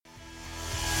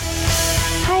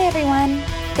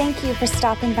Thank you for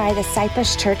stopping by the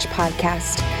Cypress Church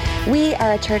podcast. We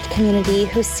are a church community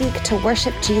who seek to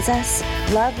worship Jesus,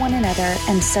 love one another,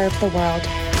 and serve the world.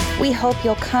 We hope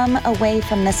you'll come away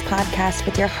from this podcast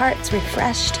with your hearts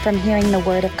refreshed from hearing the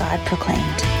Word of God proclaimed.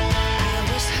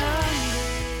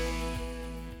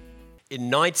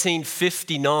 In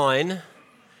 1959,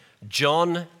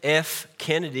 John F.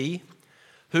 Kennedy,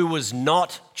 who was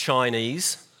not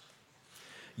Chinese,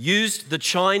 used the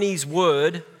Chinese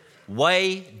word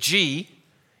Wei Ji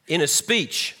in a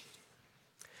speech.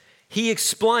 He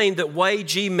explained that Wei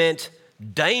Ji meant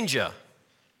danger,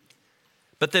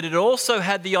 but that it also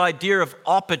had the idea of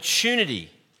opportunity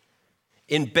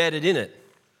embedded in it.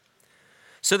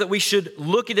 So that we should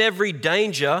look at every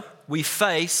danger we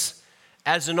face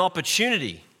as an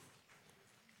opportunity.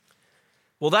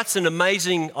 Well, that's an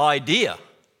amazing idea.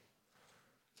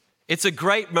 It's a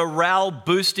great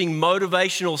morale-boosting,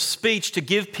 motivational speech to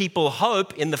give people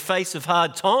hope in the face of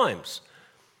hard times.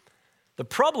 The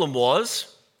problem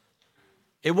was,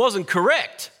 it wasn't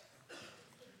correct.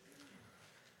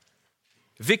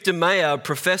 Victor Mayer, a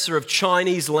professor of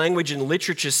Chinese language and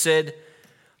literature, said,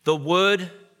 the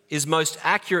word is most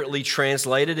accurately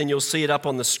translated, and you'll see it up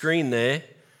on the screen there.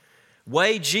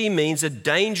 Wei Ji means a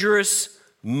dangerous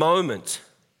moment,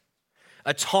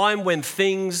 a time when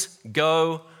things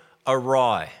go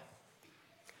awry.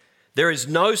 There is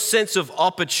no sense of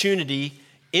opportunity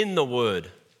in the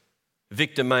word,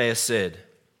 Victor Mayer said.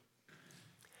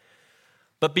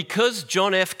 But because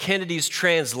John F. Kennedy's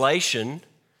translation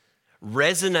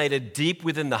resonated deep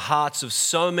within the hearts of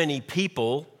so many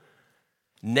people,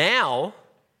 now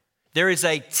there is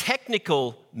a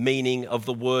technical meaning of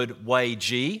the word Wei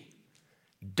Ji,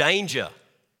 danger,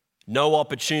 no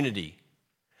opportunity.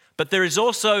 But there is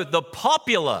also the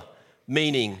popular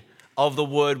meaning of the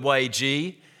word Wei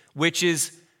Ji, which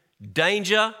is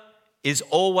danger is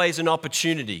always an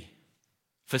opportunity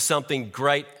for something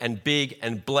great and big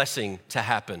and blessing to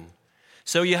happen.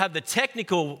 So you have the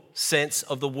technical sense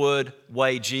of the word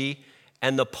Wei Ji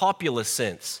and the popular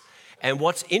sense. And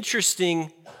what's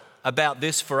interesting about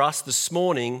this for us this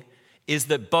morning is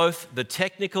that both the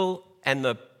technical and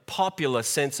the popular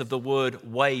sense of the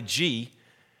word Wei Ji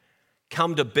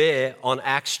come to bear on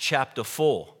Acts chapter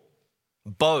 4.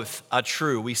 Both are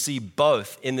true. We see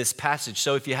both in this passage.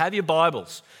 So if you have your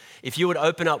Bibles, if you would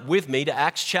open up with me to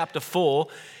Acts chapter 4,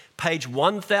 page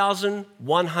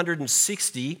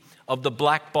 1160 of the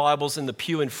black Bibles in the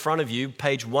pew in front of you,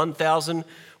 page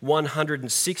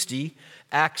 1160,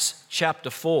 Acts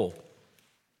chapter 4.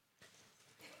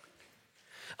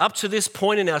 Up to this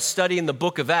point in our study in the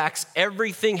book of Acts,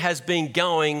 everything has been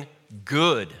going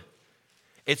good.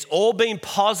 It's all been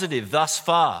positive thus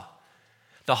far.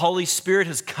 The Holy Spirit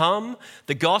has come.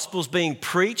 The gospel's being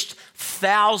preached.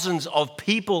 Thousands of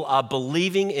people are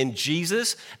believing in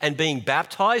Jesus and being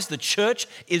baptized. The church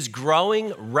is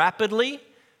growing rapidly.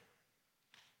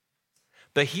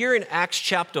 But here in Acts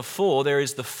chapter 4, there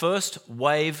is the first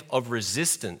wave of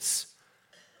resistance.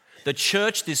 The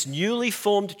church, this newly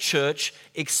formed church,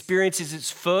 experiences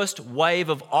its first wave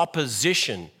of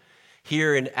opposition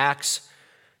here in Acts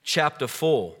chapter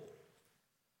 4.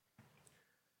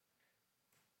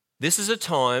 This is a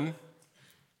time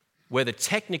where the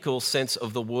technical sense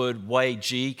of the word Wei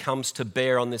Ji comes to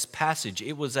bear on this passage.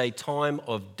 It was a time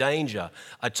of danger,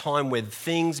 a time when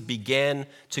things began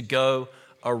to go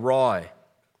awry.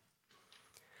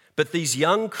 But these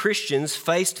young Christians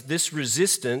faced this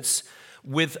resistance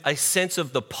with a sense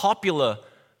of the popular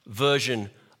version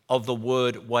of the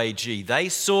word Wei Ji. They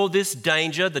saw this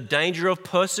danger, the danger of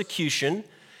persecution,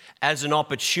 as an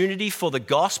opportunity for the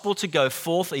gospel to go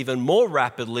forth even more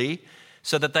rapidly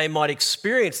so that they might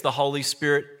experience the Holy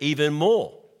Spirit even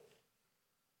more.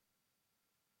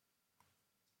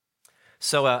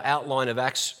 So our outline of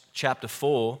Acts chapter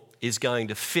 4 is going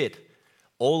to fit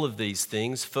all of these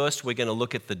things. First, we're going to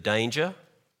look at the danger.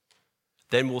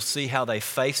 Then we'll see how they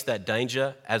face that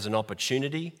danger as an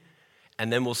opportunity.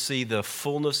 And then we'll see the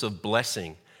fullness of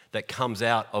blessing that comes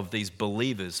out of these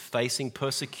believers facing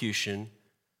persecution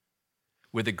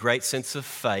with a great sense of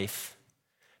faith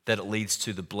that it leads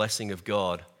to the blessing of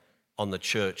God on the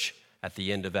church at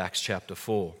the end of Acts chapter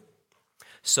 4.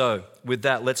 So with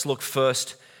that, let's look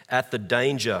first at the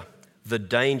danger. The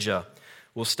danger.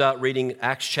 We'll start reading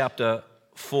Acts chapter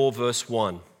 4, verse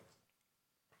 1.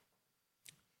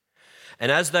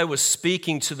 And as they were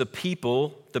speaking to the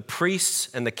people, the priests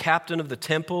and the captain of the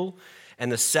temple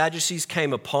and the Sadducees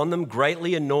came upon them,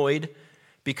 greatly annoyed,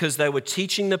 because they were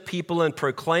teaching the people and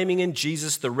proclaiming in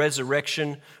Jesus the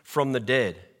resurrection from the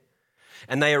dead.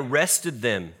 And they arrested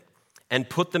them and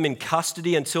put them in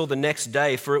custody until the next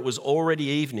day, for it was already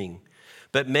evening.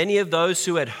 But many of those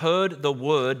who had heard the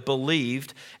word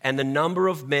believed, and the number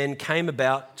of men came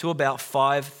to about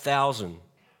 5,000.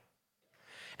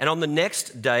 And on the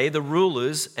next day, the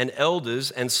rulers and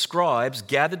elders and scribes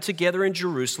gathered together in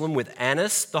Jerusalem with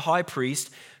Annas the high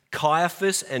priest,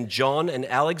 Caiaphas and John and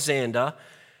Alexander,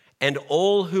 and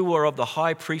all who were of the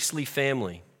high priestly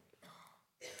family.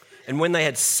 And when they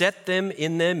had set them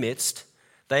in their midst,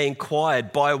 they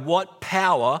inquired, "By what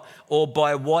power or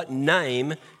by what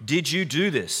name did you do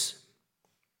this?"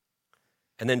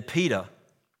 And then Peter,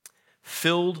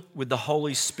 filled with the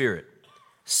Holy Spirit,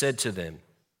 said to them,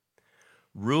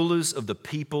 "Rulers of the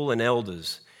people and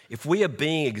elders, if we are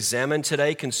being examined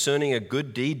today concerning a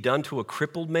good deed done to a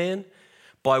crippled man,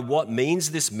 by what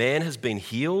means this man has been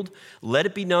healed, let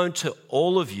it be known to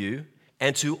all of you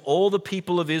and to all the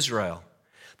people of Israel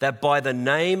that by the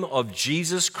name of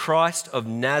Jesus Christ of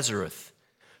Nazareth,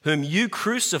 whom you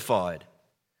crucified,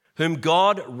 whom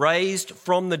God raised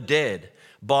from the dead,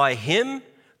 by him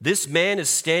this man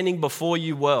is standing before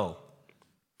you well.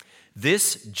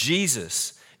 This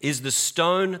Jesus is the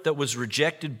stone that was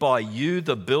rejected by you,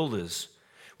 the builders,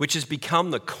 which has become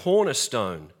the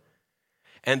cornerstone.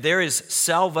 And there is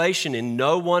salvation in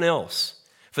no one else,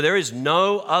 for there is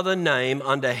no other name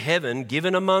under heaven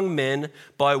given among men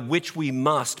by which we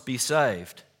must be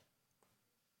saved."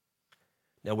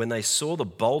 Now, when they saw the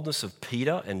boldness of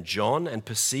Peter and John and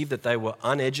perceived that they were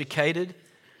uneducated,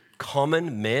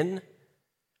 common men,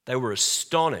 they were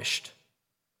astonished,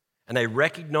 and they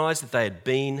recognized that they had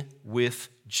been with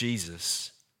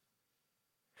Jesus.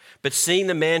 But seeing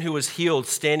the man who was healed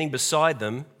standing beside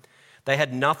them, they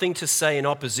had nothing to say in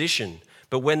opposition.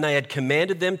 But when they had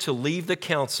commanded them to leave the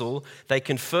council, they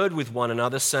conferred with one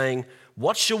another, saying,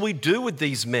 "What shall we do with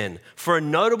these men? For a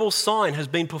notable sign has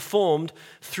been performed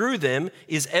through them,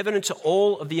 is evident to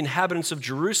all of the inhabitants of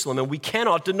Jerusalem, and we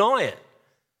cannot deny it.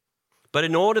 But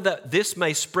in order that this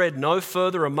may spread no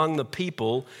further among the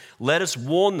people, let us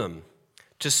warn them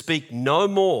to speak no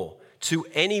more to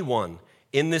anyone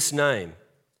in this name."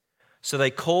 So they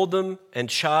called them and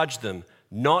charged them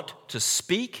not to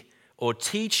speak or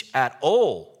teach at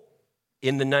all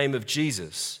in the name of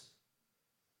Jesus.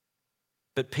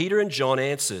 But Peter and John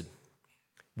answered,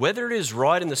 "Whether it is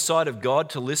right in the sight of God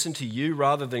to listen to you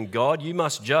rather than God, you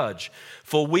must judge.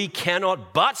 For we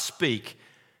cannot but speak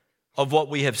of what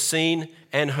we have seen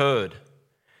and heard."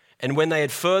 And when they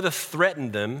had further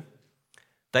threatened them,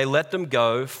 they let them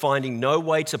go, finding no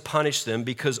way to punish them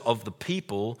because of the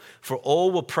people, for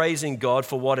all were praising God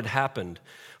for what had happened.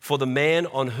 For the man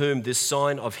on whom this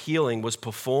sign of healing was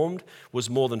performed was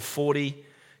more than 40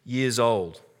 years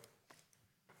old.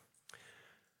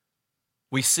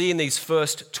 We see in these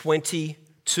first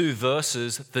 22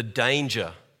 verses the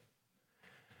danger.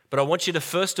 But I want you to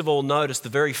first of all notice the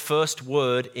very first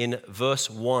word in verse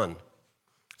 1.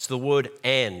 It's the word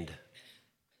 "and."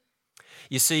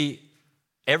 You see,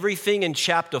 everything in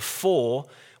chapter 4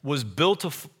 was built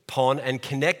upon and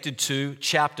connected to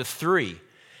chapter 3.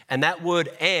 And that word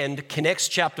 "and" connects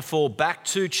chapter 4 back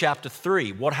to chapter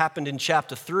 3. What happened in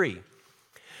chapter 3?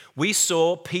 We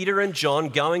saw Peter and John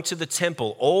going to the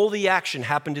temple. All the action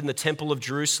happened in the temple of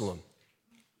Jerusalem.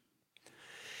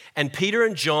 And Peter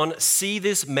and John see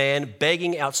this man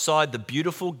begging outside the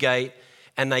beautiful gate,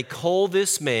 and they call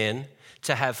this man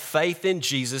to have faith in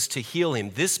Jesus to heal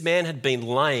him. This man had been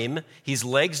lame. His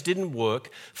legs didn't work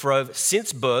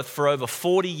since birth for over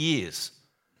 40 years.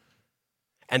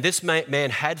 And this man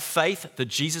had faith that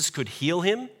Jesus could heal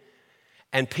him.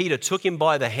 And Peter took him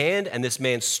by the hand, and this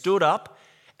man stood up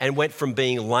and went from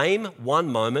being lame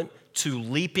one moment to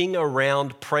leaping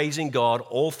around praising God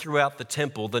all throughout the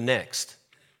temple the next.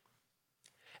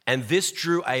 And this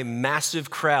drew a massive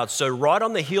crowd. So right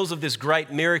on the heels of this great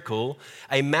miracle,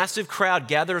 a massive crowd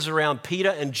gathers around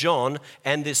Peter and John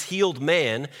and this healed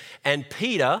man. And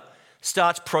Peter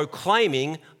starts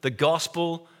proclaiming the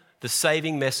gospel, the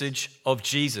saving message of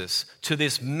Jesus to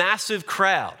this massive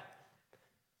crowd.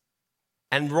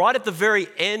 And right at the very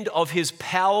end of his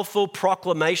powerful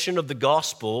proclamation of the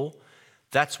gospel,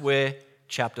 that's where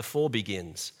chapter 4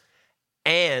 begins.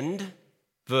 And,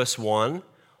 verse 1,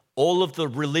 all of the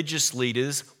religious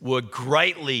leaders were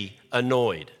greatly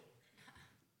annoyed.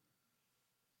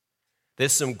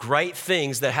 There's some great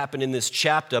things that happen in this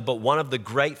chapter, but one of the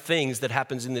great things that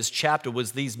happens in this chapter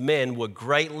was these men were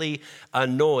greatly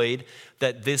annoyed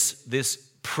that this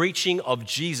preaching of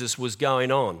Jesus was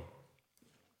going on.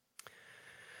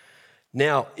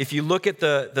 Now, if you look at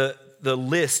the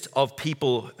list of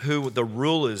people who were the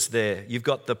rulers there, you've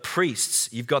got the priests,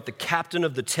 you've got the captain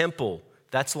of the temple.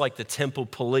 That's like the temple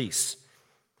police.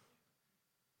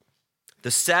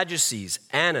 The Sadducees,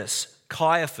 Annas,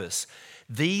 Caiaphas.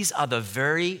 These are the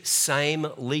very same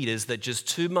leaders that just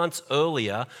 2 months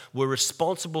earlier were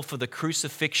responsible for the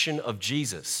crucifixion of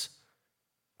Jesus.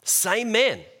 Same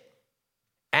men.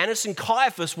 Annas and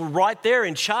Caiaphas were right there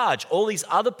in charge. All these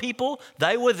other people,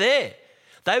 they were there.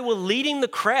 They were leading the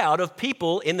crowd of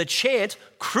people in the chant,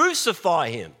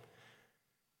 "Crucify him."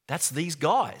 That's these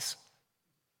guys.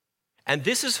 And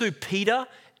this is who Peter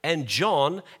and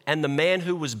John and the man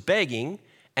who was begging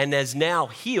and is now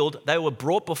healed, they were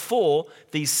brought before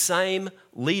these same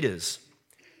leaders,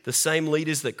 the same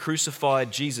leaders that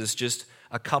crucified Jesus just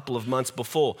a couple of months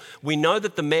before. We know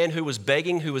that the man who was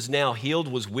begging, who was now healed,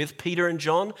 was with Peter and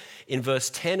John. In verse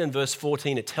 10 and verse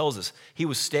 14, it tells us he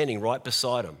was standing right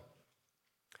beside them.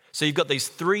 So you've got these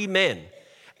three men,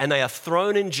 and they are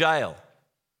thrown in jail.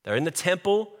 They're in the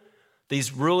temple.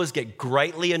 These rulers get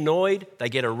greatly annoyed. They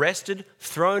get arrested,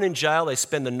 thrown in jail. They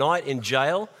spend the night in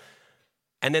jail.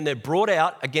 And then they're brought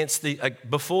out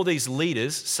before these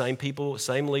leaders, same people,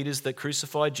 same leaders that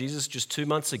crucified Jesus just 2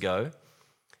 months ago.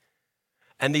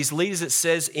 And these leaders, it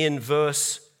says in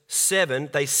verse 7,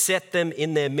 they set them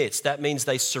in their midst. That means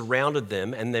they surrounded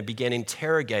them and they began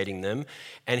interrogating them.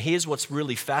 And here's what's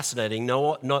really fascinating.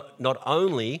 Not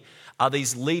only are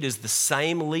these leaders the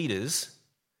same leaders,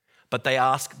 but they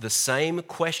ask the same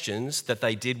questions that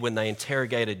they did when they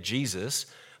interrogated Jesus.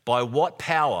 By what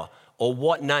power or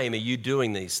what name are you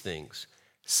doing these things?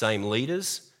 Same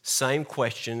leaders, same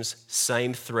questions,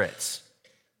 same threats.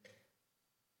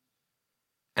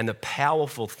 And the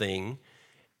powerful thing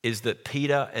is that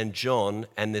Peter and John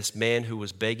and this man who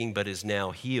was begging but is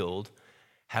now healed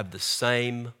have the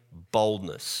same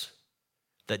boldness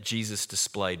that Jesus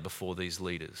displayed before these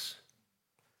leaders.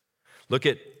 Look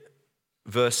at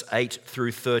verse 8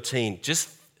 through 13. Just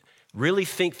really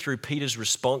think through Peter's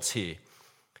response here.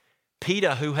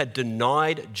 Peter, who had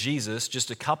denied Jesus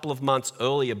just a couple of months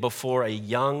earlier before a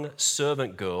young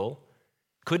servant girl,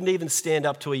 couldn't even stand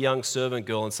up to a young servant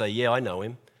girl and say, "Yeah, I know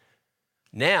him."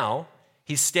 Now,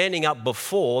 he's standing up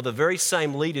before the very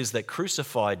same leaders that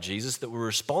crucified Jesus, that were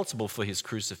responsible for his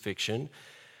crucifixion,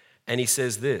 and he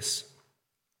says this,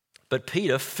 "But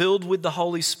Peter, filled with the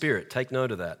Holy Spirit," take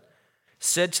note of that,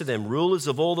 "said to them, 'Rulers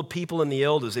of all the people and the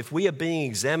elders, if we are being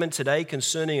examined today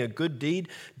concerning a good deed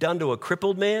done to a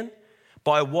crippled man,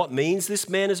 by what means this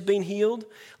man has been healed,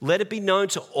 let it be known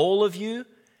to all of you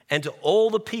and to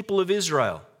all the people of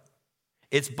Israel.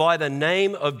 It's by the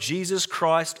name of Jesus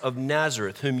Christ of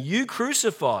Nazareth, whom you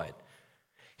crucified.'"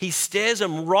 He stares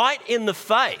them right in the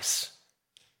face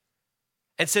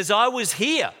and says, "I was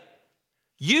here.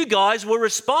 You guys were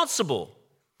responsible.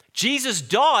 Jesus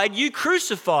died, you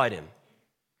crucified him.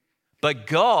 But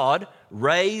God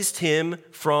raised him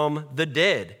from the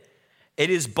dead. It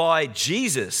is by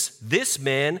Jesus this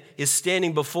man is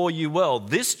standing before you well.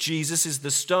 This Jesus is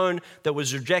the stone that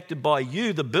was rejected by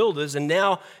you, the builders, and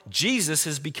now Jesus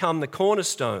has become the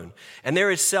cornerstone. And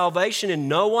there is salvation in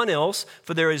no one else,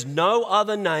 for there is no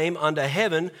other name under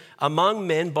heaven among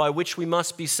men by which we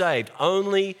must be saved,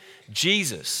 only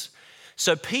Jesus."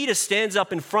 So Peter stands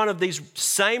up in front of these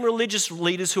same religious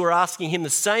leaders who are asking him the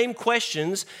same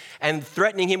questions and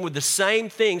threatening him with the same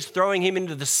things, throwing him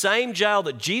into the same jail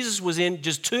that Jesus was in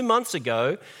just 2 months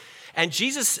ago. And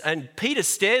Peter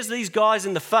stares these guys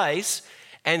in the face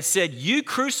and said, "You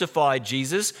crucified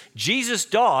Jesus. Jesus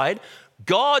died.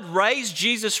 God raised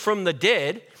Jesus from the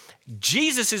dead.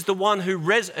 Jesus is the one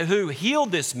who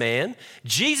healed this man.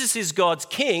 Jesus is God's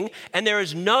king, and there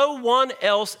is no one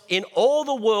else in all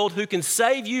the world who can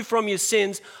save you from your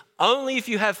sins, only if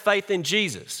you have faith in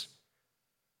Jesus."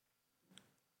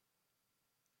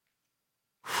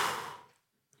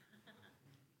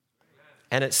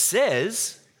 And it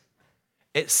says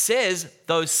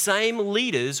those same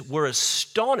leaders were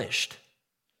astonished.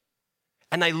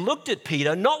 And they looked at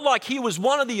Peter, not like he was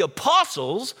one of the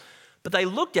apostles, but they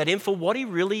looked at him for what he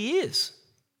really is,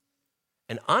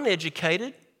 an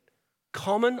uneducated,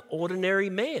 common, ordinary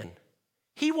man.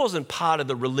 He wasn't part of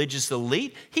the religious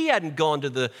elite. He hadn't gone to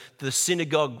the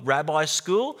synagogue rabbi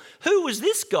school. Who was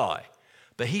this guy?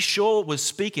 But he sure was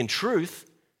speaking truth,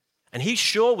 and he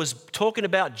sure was talking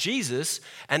about Jesus,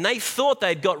 and they thought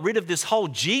they'd got rid of this whole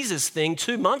Jesus thing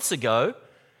 2 months ago.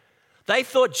 They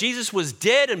thought Jesus was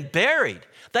dead and buried.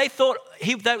 They thought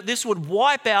this would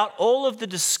wipe out all of the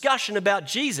discussion about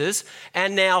Jesus.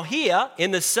 And now here,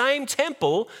 in the same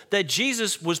temple that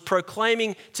Jesus was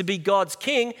proclaiming to be God's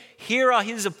king, here are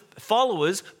his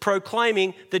followers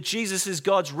proclaiming that Jesus is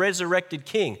God's resurrected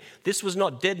king. This was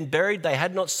not dead and buried. They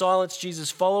had not silenced Jesus'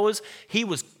 followers.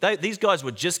 These guys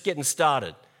were just getting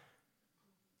started.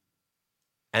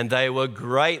 And they were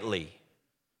greatly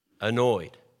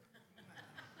annoyed.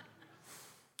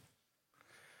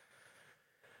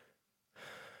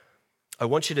 I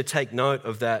want you to take note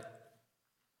of that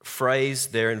phrase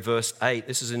there in verse 8.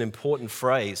 This is an important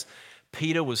phrase.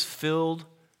 Peter was filled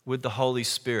with the Holy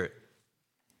Spirit.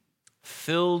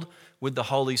 Filled with the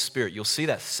Holy Spirit. You'll see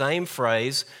that same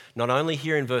phrase not only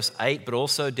here in verse 8, but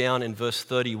also down in verse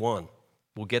 31.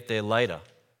 We'll get there later.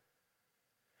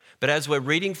 But as we're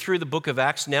reading through the book of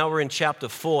Acts, now we're in chapter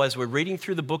 4, as we're reading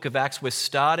through the book of Acts, we're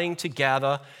starting to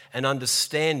gather an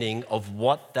understanding of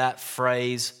what that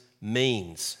phrase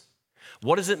means.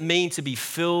 What does it mean to be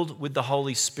filled with the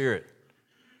Holy Spirit?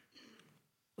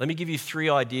 Let me give you 3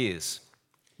 ideas.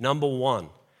 Number 1,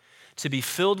 to be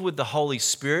filled with the Holy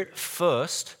Spirit,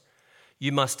 first,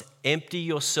 you must empty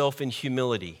yourself in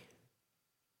humility.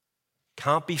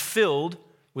 Can't be filled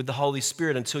with the Holy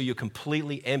Spirit until you're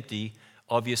completely empty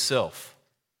of yourself.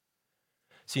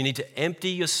 So you need to empty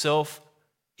yourself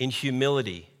in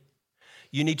humility.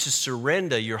 You need to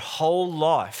surrender your whole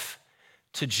life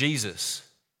to Jesus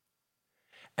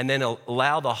and then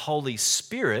allow the Holy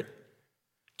Spirit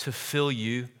to fill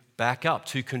you back up,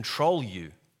 to control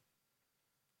you.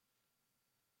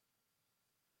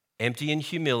 Empty in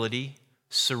humility,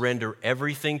 surrender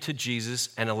everything to Jesus,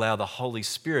 and allow the Holy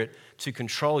Spirit to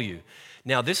control you.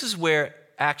 Now, this is where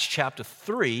Acts chapter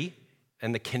 3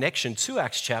 and the connection to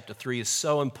Acts chapter 3 is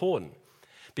so important,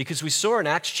 because we saw in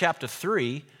Acts chapter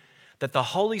 3 that the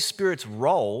Holy Spirit's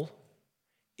role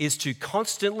is to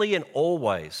constantly and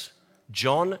always,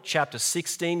 John chapter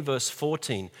 16 verse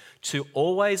 14, to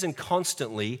always and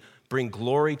constantly bring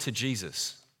glory to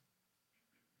Jesus.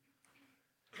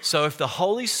 So if the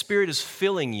Holy Spirit is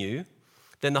filling you,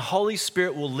 then the Holy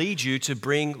Spirit will lead you to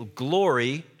bring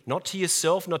glory, not to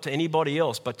yourself, not to anybody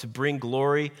else, but to bring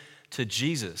glory to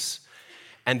Jesus.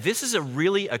 And this is a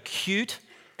really acute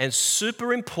and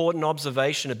super important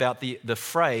observation about the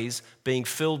phrase being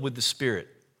filled with the Spirit.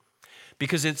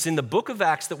 Because it's in the book of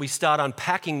Acts that we start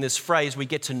unpacking this phrase. We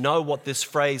get to know what this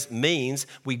phrase means.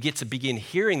 We get to begin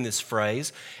hearing this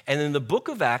phrase. And in the book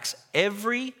of Acts,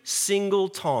 every single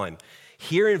time,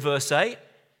 here in verse 8,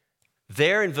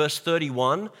 there in verse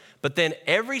 31, but then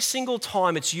every single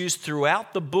time it's used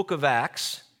throughout the book of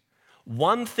Acts,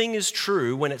 one thing is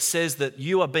true when it says that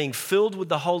you are being filled with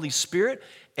the Holy Spirit.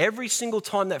 Every single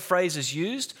time that phrase is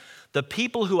used, the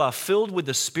people who are filled with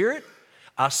the Spirit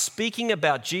are speaking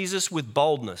about Jesus with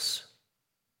boldness.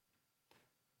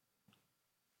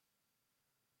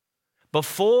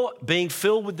 Before being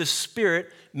filled with the Spirit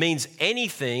means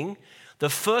anything, the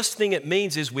first thing it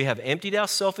means is we have emptied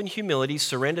ourselves in humility,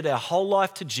 surrendered our whole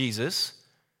life to Jesus.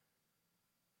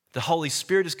 The Holy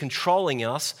Spirit is controlling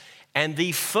us. And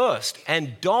the first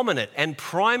and dominant and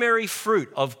primary fruit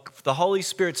of the Holy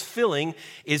Spirit's filling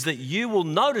is that you will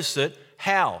notice it.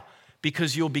 How?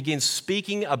 Because you'll begin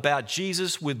speaking about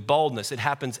Jesus with boldness. It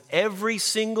happens every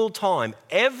single time.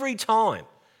 Every time.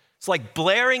 It's like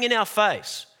blaring in our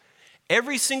face.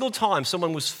 Every single time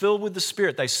someone was filled with the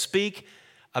Spirit, they speak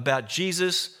about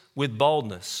Jesus with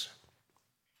boldness.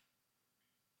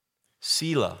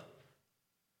 Selah.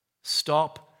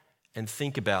 Stop and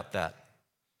think about that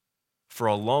for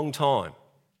a long time.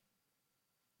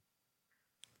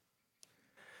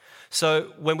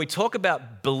 So when we talk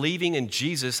about believing in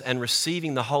Jesus and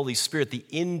receiving the Holy Spirit, the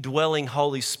indwelling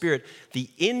Holy Spirit, the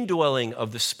indwelling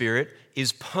of the Spirit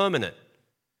is permanent.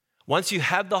 Once you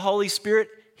have the Holy Spirit,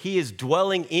 He is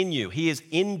dwelling in you. He is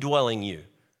indwelling you.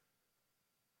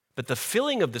 But the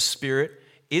filling of the Spirit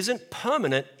isn't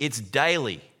permanent, it's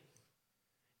daily.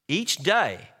 Each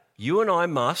day, you and I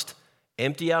must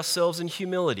empty ourselves in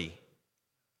humility,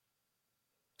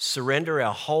 surrender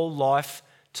our whole life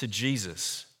to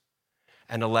Jesus,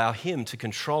 and allow Him to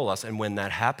control us. And when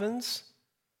that happens,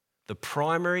 the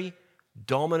primary,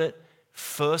 dominant,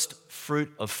 first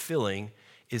fruit of filling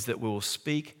is that we will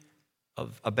speak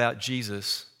about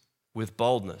Jesus with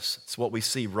boldness. It's what we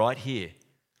see right here.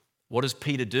 What does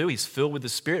Peter do? He's filled with the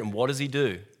Spirit, and what does he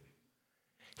do?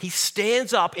 He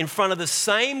stands up in front of the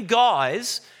same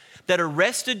guys that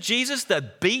arrested Jesus,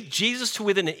 that beat Jesus to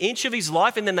within an inch of his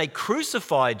life, and then they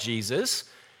crucified Jesus.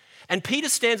 And Peter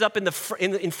stands up in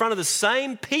front of the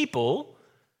same people,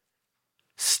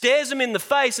 stares them in the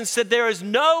face and said, "There is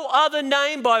no other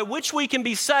name by which we can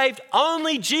be saved,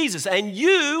 only Jesus. And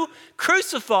you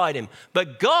crucified Him.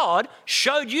 But God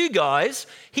showed you guys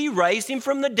He raised Him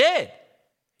from the dead.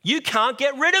 You can't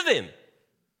get rid of Him."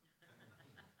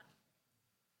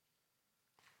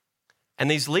 And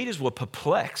these leaders were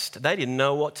perplexed. They didn't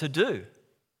know what to do.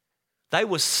 They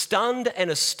were stunned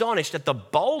and astonished at the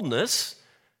boldness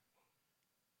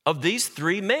of these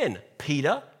 3 men,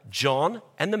 Peter, John,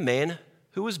 and the man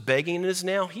who was begging and is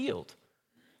now healed.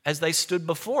 as they stood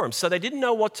before him. So they didn't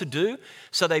know what to do.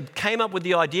 So they came up with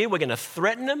the idea, we're going to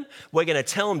threaten them. We're going to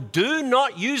tell them, do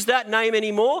not use that name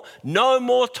anymore. No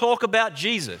more talk about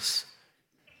Jesus.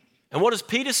 And what does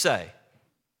Peter say?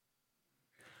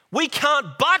 We can't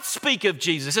but speak of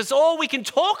Jesus. It's all we can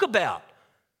talk about.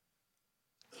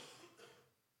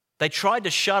 They tried to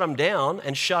shut him down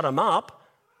and shut him up,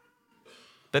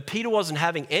 but Peter wasn't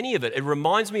having any of it. It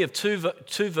reminds me of two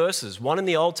verses, one in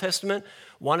the Old Testament,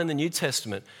 one in the New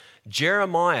Testament.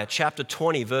 Jeremiah chapter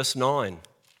 20, verse 9.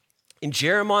 In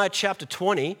Jeremiah chapter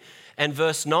 20 and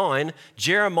verse 9,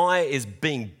 Jeremiah is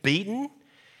being beaten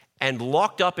and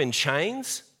locked up in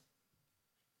chains.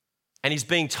 And he's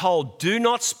being told, do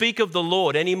not speak of the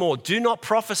Lord anymore. Do not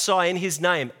prophesy in his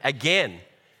name again.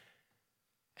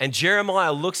 And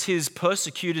Jeremiah looks his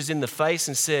persecutors in the face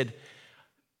and said,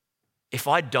 if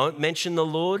I don't mention the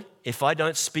Lord, if I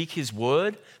don't speak his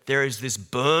word, there is this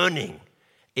burning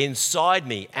inside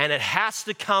me and it has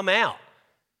to come out.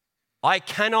 I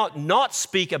cannot not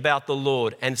speak about the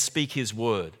Lord and speak his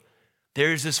word.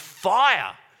 There is this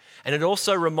fire. And it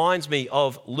also reminds me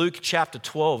of Luke chapter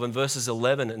 12 and verses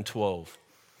 11 and 12.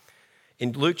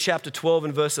 In Luke chapter 12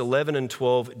 and verse 11 and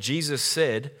 12, Jesus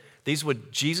said, these were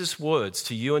Jesus' words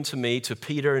to you and to me, to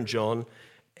Peter and John,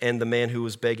 and the man who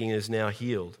was begging and is now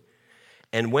healed.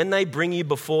 And when they bring you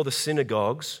before the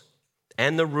synagogues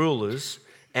and the rulers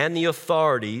and the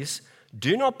authorities,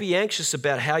 do not be anxious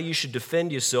about how you should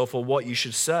defend yourself or what you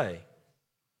should say.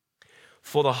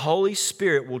 For the Holy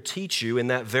Spirit will teach you in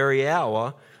that very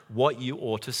hour what you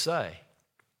ought to say.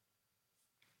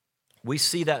 We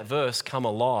see that verse come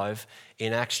alive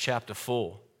in Acts chapter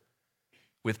 4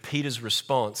 with Peter's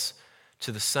response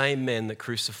to the same men that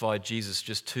crucified Jesus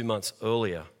just 2 months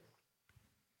earlier.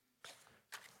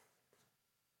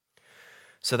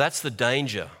 So that's the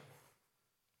danger.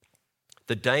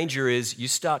 The danger is you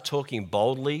start talking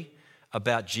boldly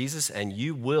about Jesus and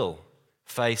you will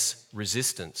face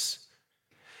resistance.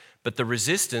 But the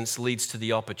resistance leads to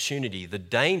the opportunity. The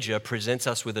danger presents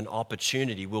us with an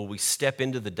opportunity. Will we step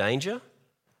into the danger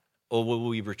or will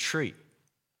we retreat?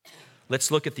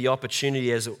 Let's look at the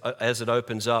opportunity as it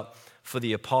opens up for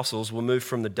the apostles. We'll move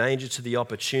from the danger to the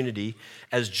opportunity.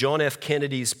 As John F.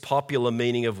 Kennedy's popular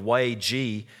meaning of Wei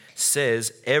G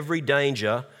says, every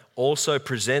danger also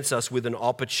presents us with an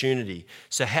opportunity.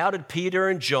 So how did Peter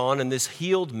and John and this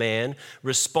healed man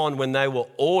respond when they were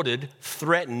ordered,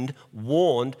 threatened,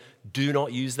 warned, do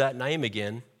not use that name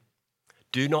again?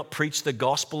 Do not preach the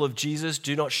gospel of Jesus.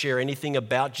 Do not share anything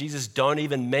about Jesus. Don't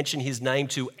even mention his name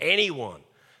to anyone.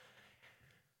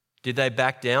 Did they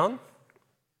back down?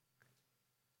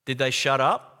 Did they shut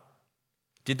up?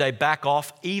 Did they back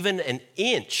off even an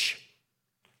inch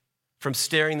from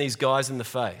staring these guys in the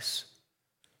face?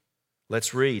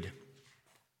 Let's read.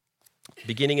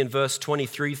 Beginning in verse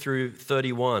 23 through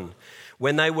 31.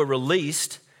 When they were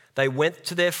released, they went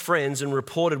to their friends and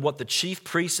reported what the chief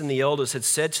priests and the elders had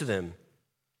said to them.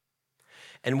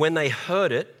 And when they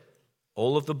heard it,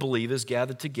 all of the believers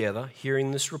gathered together,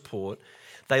 hearing this report,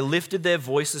 they lifted their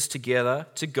voices together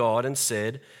to God and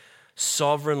said,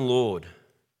 Sovereign Lord,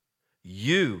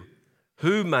 you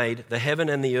who made the heaven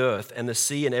and the earth and the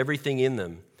sea and everything in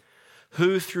them,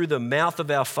 who through the mouth of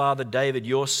our father David,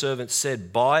 your servant,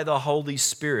 said, by the Holy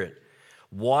Spirit,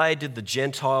 why did the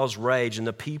Gentiles rage and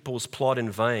the peoples plot in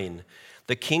vain?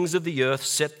 The kings of the earth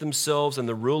set themselves and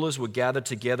the rulers were gathered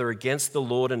together against the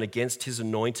Lord and against his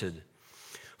anointed.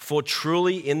 For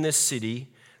truly in this city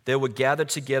there were gathered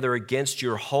together against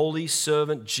your holy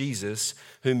servant Jesus,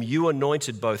 whom you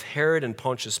anointed, both Herod and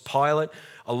Pontius Pilate,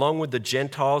 along with the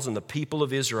Gentiles and the people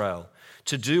of Israel,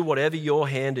 to do whatever your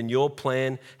hand and your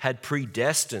plan had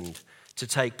predestined to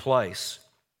take place.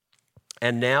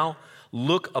 And now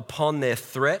look upon their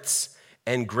threats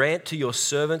and grant to your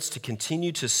servants to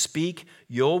continue to speak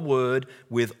your word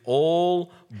with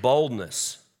all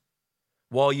boldness,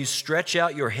 while you stretch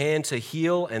out your hand to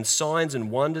heal and signs and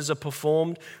wonders are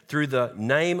performed through the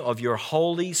name of your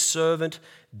holy servant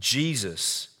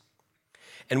Jesus.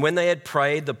 And when they had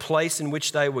prayed, the place in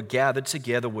which they were gathered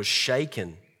together was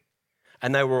shaken,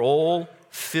 and they were all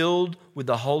filled with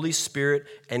the Holy Spirit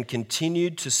and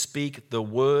continued to speak the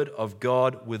word of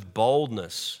God with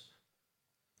boldness.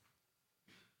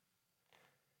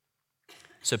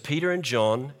 So Peter and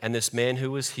John and this man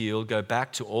who was healed go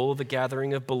back to all of the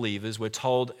gathering of believers. We're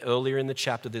told earlier in the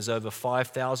chapter there's over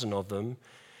 5,000 of them.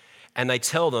 And they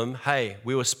tell them, hey,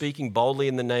 we were speaking boldly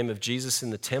in the name of Jesus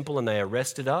in the temple and they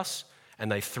arrested us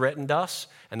and they threatened us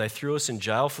and they threw us in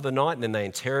jail for the night and then they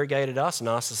interrogated us and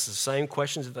asked us the same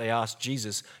questions that they asked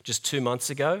Jesus just 2 months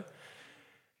ago.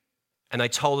 And they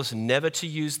told us never to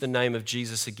use the name of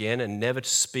Jesus again and never to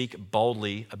speak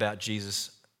boldly about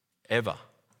Jesus ever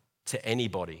to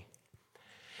anybody.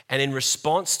 And in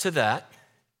response to that,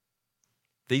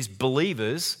 these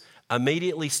believers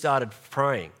immediately started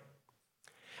praying.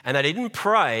 And they didn't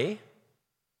pray,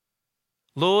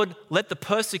 Lord, let the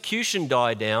persecution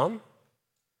die down.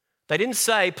 They didn't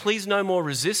say, please no more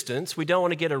resistance. We don't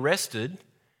want to get arrested.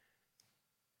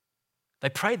 They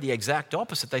prayed the exact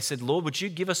opposite. They said, Lord, would you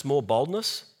give us more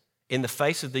boldness in the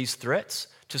face of these threats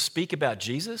to speak about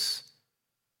Jesus?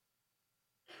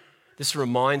 This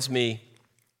reminds me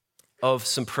of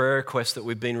some prayer requests that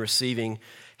we've been receiving.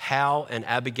 Hao and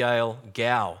Abigail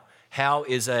Gao. Hao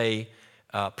is a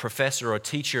professor or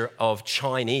teacher of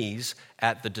Chinese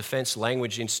at the Defense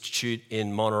Language Institute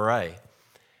in Monterey.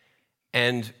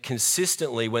 And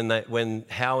consistently, when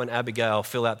Hao and Abigail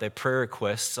fill out their prayer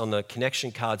requests on the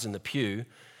connection cards in the pew,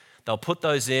 they'll put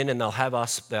those in and they'll have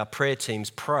our prayer teams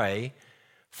pray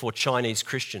for Chinese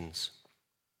Christians.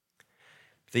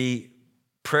 The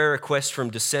prayer request from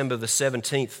December the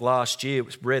 17th last year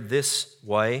was read this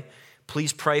way: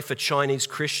 please pray for Chinese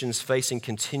Christians facing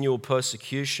continual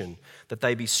persecution, that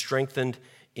they be strengthened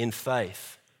in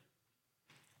faith.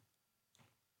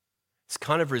 This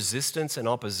kind of resistance and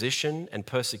opposition and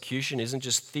persecution isn't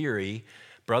just theory.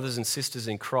 Brothers and sisters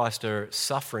in Christ are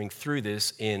suffering through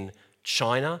this in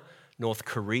China, North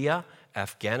Korea,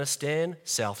 Afghanistan,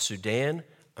 South Sudan.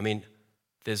 I mean,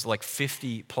 there's like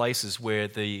 50 places where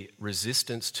the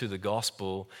resistance to the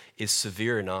gospel is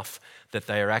severe enough that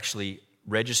they are actually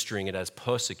registering it as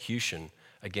persecution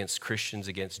against Christians,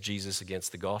 against Jesus,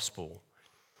 against the gospel.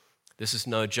 This is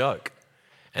no joke.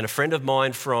 And a friend of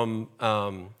mine from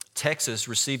Texas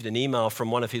received an email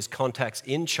from one of his contacts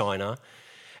in China,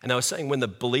 and they were saying when the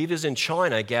believers in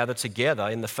China gather together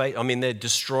in the faith, they're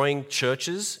destroying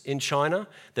churches in China,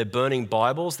 they're burning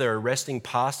Bibles, they're arresting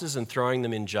pastors and throwing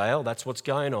them in jail. That's what's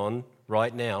going on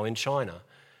right now in China.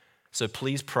 So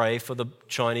please pray for the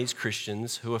Chinese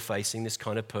Christians who are facing this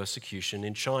kind of persecution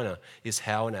in China, is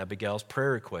Hao and Abigail's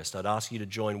prayer request. I'd ask you to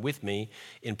join with me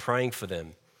in praying for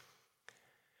them.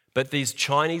 But these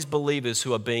Chinese believers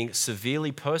who are being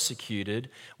severely persecuted,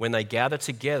 when they gather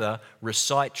together,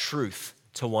 recite truth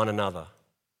to one another.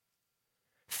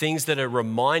 Things that are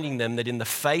reminding them that in the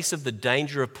face of the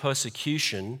danger of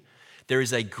persecution, there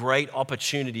is a great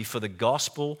opportunity for the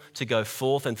gospel to go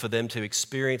forth and for them to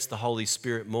experience the Holy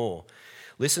Spirit more.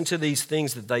 Listen to these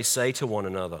things that they say to one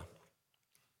another.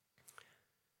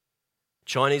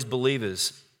 Chinese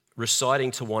believers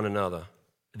reciting to one another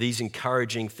these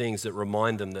encouraging things that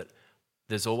remind them that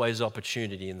there's always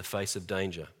opportunity in the face of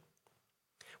danger.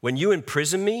 When you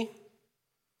imprison me,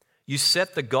 you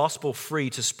set the gospel free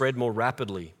to spread more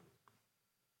rapidly.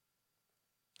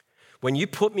 When you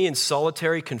put me in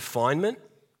solitary confinement,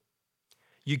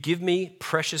 you give me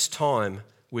precious time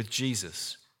with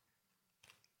Jesus.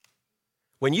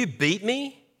 When you beat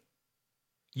me,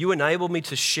 you enable me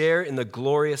to share in the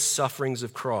glorious sufferings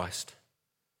of Christ.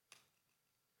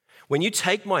 When you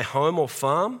take my home or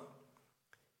farm,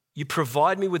 you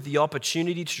provide me with the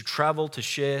opportunity to travel to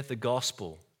share the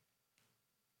gospel.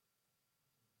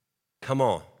 Come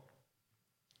on.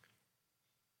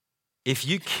 If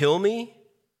you kill me,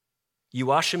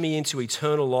 you usher me into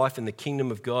eternal life in the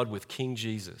kingdom of God with King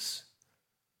Jesus.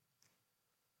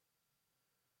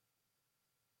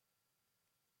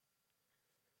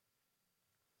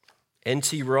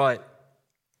 N.T. Wright,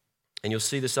 and you'll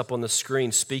see this up on the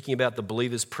screen, speaking about the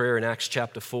believer's prayer in Acts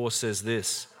chapter 4, says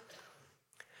this: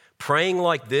 praying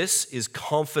like this is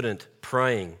confident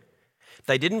praying.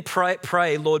 They didn't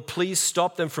pray, Lord, please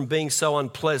stop them from being so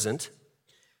unpleasant,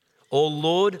 or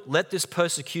Lord, let this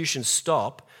persecution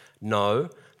stop. No,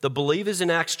 the believers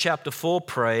in Acts chapter 4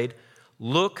 prayed,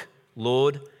 look,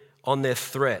 Lord, on their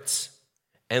threats,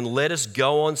 and let us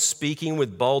go on speaking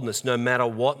with boldness no matter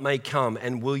what may come,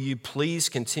 and will you please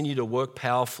continue to work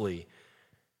powerfully?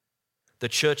 The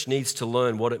church needs to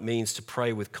learn what it means to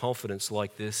pray with confidence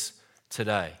like this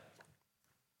today.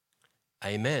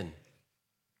 Amen.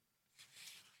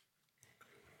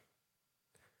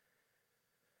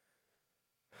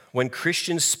 When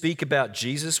Christians speak about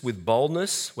Jesus with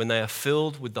boldness, when they are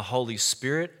filled with the Holy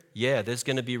Spirit, yeah, there's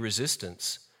going to be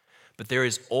resistance. But there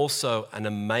is also an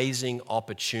amazing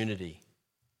opportunity.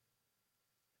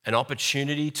 An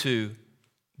opportunity to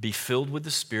be filled with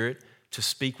the Spirit, to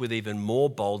speak with even more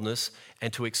boldness,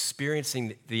 and to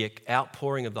experiencing the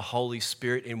outpouring of the Holy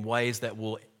Spirit in ways that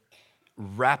will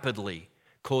rapidly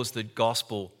cause the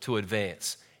gospel to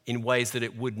advance, in ways that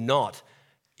it would not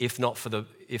if not for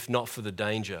the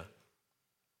danger.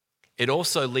 It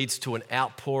also leads to an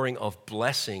outpouring of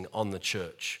blessing on the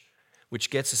church. which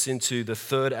gets us into the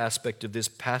third aspect of this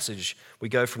passage. We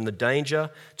go from the danger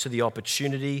to the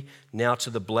opportunity, now to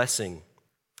the blessing.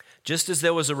 Just as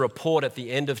there was a report at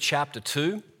the end of chapter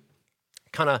 2,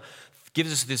 kind of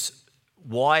gives us this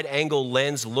wide-angle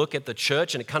lens look at the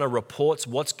church, and it kind of reports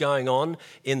what's going on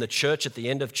in the church at the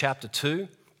end of chapter 2,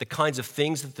 the kinds of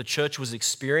things that the church was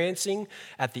experiencing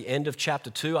at the end of chapter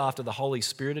 2 after the Holy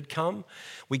Spirit had come.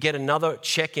 We get another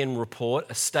check-in report,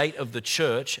 a state of the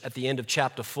church at the end of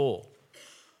chapter 4.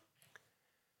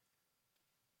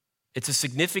 It's a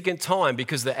significant time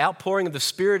because the outpouring of the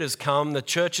Spirit has come. The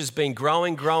church has been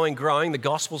growing. The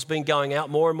gospel's been going out.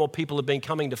 More and more people have been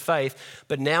coming to faith.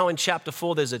 But now in chapter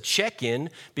 4, there's a check-in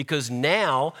because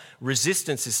now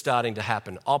resistance is starting to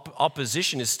happen.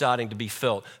 Opposition is starting to be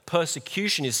felt.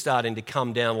 Persecution is starting to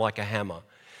come down like a hammer.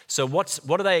 So what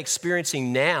are they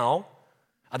experiencing now?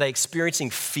 Are they experiencing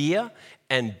fear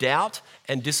and doubt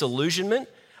and disillusionment?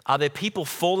 Are there people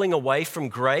falling away from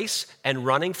grace and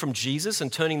running from Jesus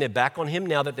and turning their back on him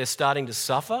now that they're starting to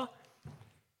suffer?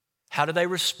 How do they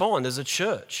respond as a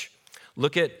church?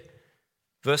 Look at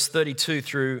verse 32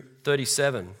 through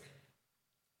 37.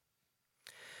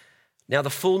 Now the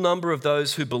full number of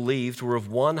those who believed were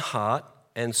of one heart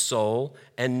and soul,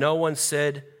 and no one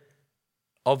said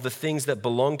of the things that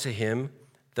belonged to him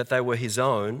that they were his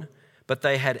own, but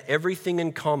they had everything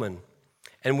in common.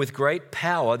 And with great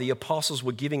power, the apostles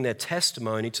were giving their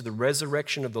testimony to the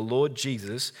resurrection of the Lord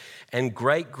Jesus, and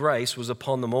great grace was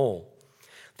upon them all.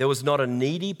 There was not a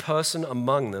needy person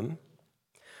among them,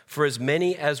 for as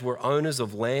many as were owners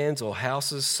of lands or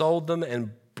houses sold them and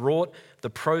brought the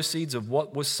proceeds of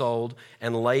what was sold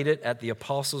and laid it at the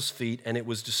apostles' feet, and it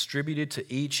was distributed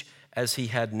to each as he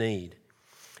had need.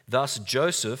 Thus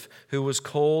Joseph, who was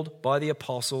called by the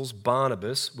apostles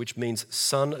Barnabas, which means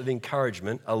son of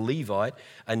encouragement, a Levite,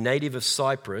 a native of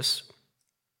Cyprus,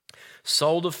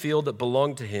 sold a field that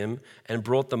belonged to him and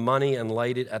brought the money and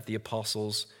laid it at the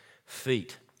apostles'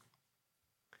 feet.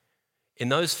 In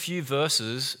those few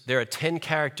verses, there are 10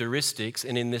 characteristics,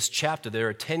 and in this chapter, there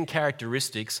are 10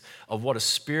 characteristics of what a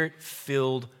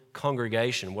spirit-filled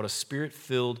congregation, what a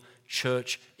spirit-filled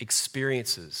church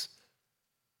experiences.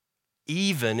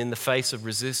 Even in the face of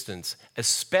resistance,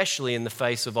 especially in the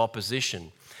face of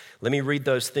opposition. Let me read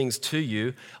those things to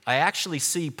you. I actually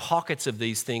see pockets of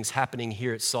these things happening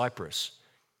here at Cyprus.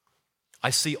 I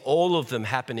see all of them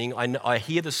happening. I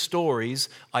hear the stories.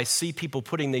 I see people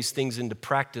putting these things into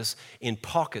practice in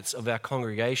pockets of our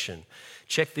congregation.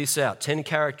 Check this out. 10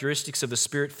 characteristics of a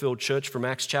spirit-filled church from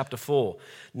Acts chapter 4.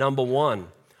 Number 1,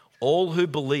 all who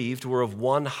believed were of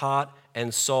one heart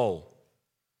and soul.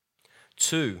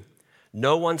 2,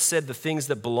 no one said the things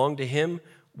that belonged to him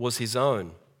was his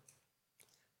own.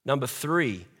 Number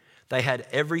 3, they had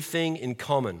everything in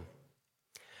common.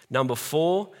 Number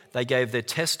 4, they gave their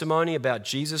testimony about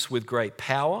Jesus with great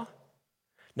power.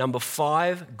 Number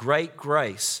 5, great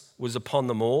grace was upon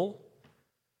them all.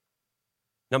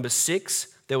 Number 6,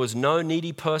 there was no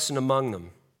needy person among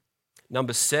them.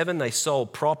 Number 7, they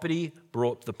sold property,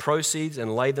 brought the proceeds,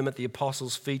 and laid them at the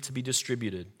apostles' feet to be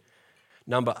distributed.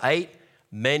 Number 8,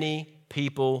 many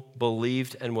people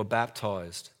believed and were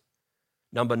baptized.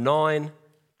 Number 9,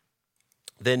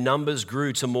 their numbers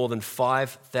grew to more than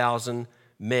 5,000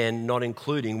 men, not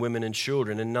including women and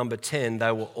children. And number 10,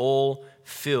 they were all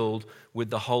filled with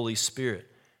the Holy Spirit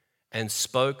and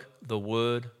spoke the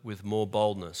word with more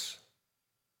boldness.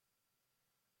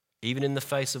 Even in the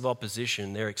face of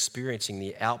opposition, they're experiencing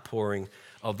the outpouring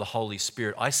of the Holy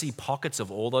Spirit. I see pockets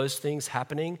of all those things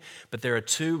happening, but there are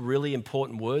two really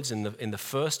important words in the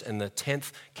first and the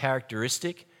 10th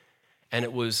characteristic, and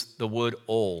it was the word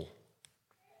all.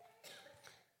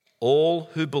 All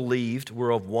who believed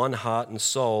were of one heart and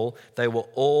soul. They were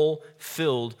all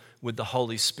filled with the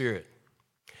Holy Spirit.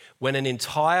 When an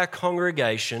entire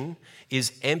congregation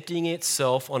is emptying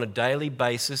itself on a daily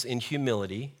basis in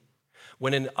humility,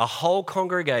 when a whole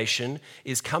congregation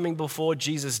is coming before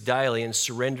Jesus daily and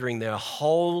surrendering their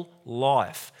whole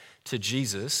life to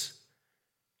Jesus,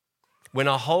 when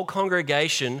a whole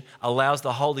congregation allows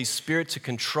the Holy Spirit to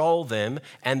control them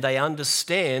and they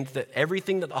understand that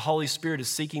everything that the Holy Spirit is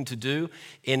seeking to do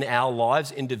in our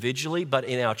lives individually, but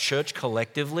in our church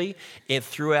collectively and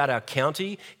throughout our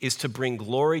county is to bring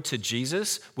glory to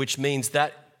Jesus, which means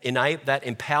that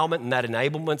empowerment and that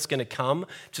enablement is going to come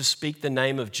to speak the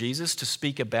name of Jesus, to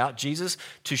speak about Jesus,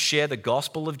 to share the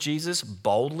gospel of Jesus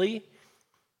boldly.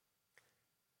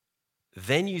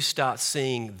 Then you start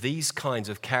seeing these kinds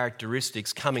of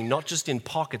characteristics coming not just in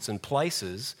pockets and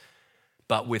places,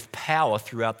 but with power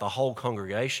throughout the whole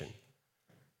congregation.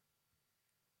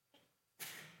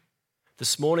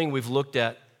 This morning we've looked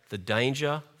at the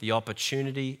danger, the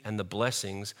opportunity, and the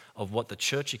blessings of what the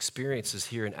church experiences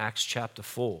here in Acts chapter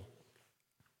 4.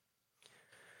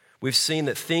 We've seen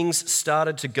that things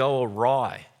started to go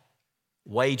awry,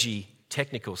 wagey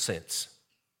technical sense.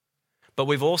 But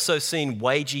we've also seen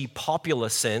wagey popular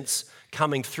sense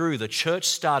coming through. The church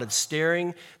started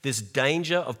staring this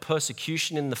danger of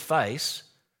persecution in the face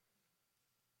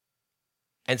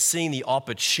and seeing the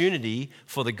opportunity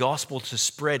for the gospel to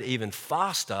spread even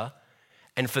faster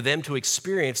and for them to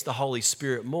experience the Holy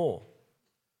Spirit more.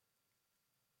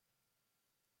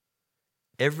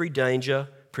 Every danger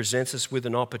presents us with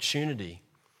an opportunity.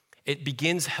 It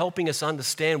begins helping us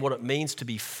understand what it means to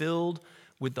be filled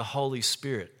with the Holy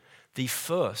Spirit. The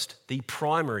first, the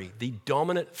primary, the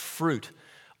dominant fruit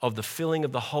of the filling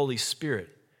of the Holy Spirit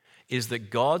is that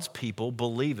God's people,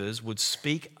 believers, would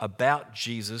speak about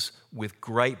Jesus with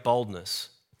great boldness.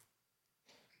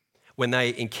 When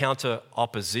they encounter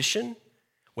opposition,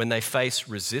 when they face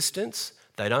resistance,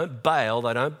 they don't bail,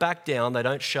 they don't back down, they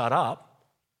don't shut up.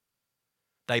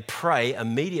 They pray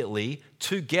immediately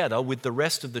together with the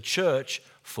rest of the church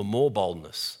for more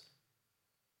boldness.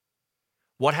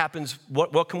 What happens?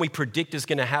 What can we predict is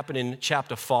going to happen in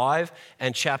chapter 5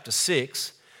 and chapter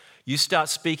 6? You start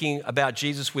speaking about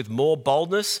Jesus with more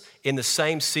boldness in the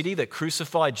same city that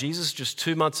crucified Jesus just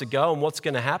 2 months ago, and what's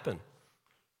going to happen?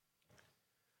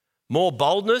 More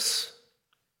boldness,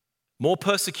 more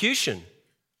persecution.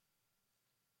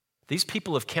 These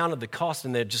people have counted the cost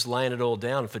and they're just laying it all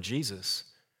down for Jesus.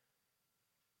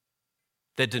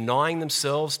 They're denying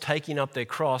themselves, taking up their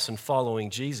cross and following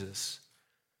Jesus.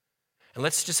 And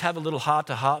let's just have a little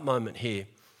heart-to-heart moment here,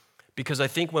 because I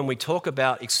think when we talk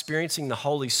about experiencing the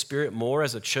Holy Spirit more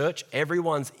as a church,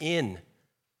 everyone's in.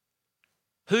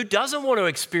 Who doesn't want to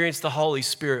experience the Holy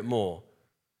Spirit more?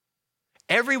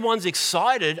 Everyone's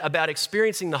excited about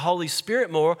experiencing the Holy Spirit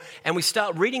more, and we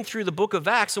start reading through the book of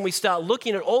Acts and we start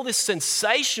looking at all this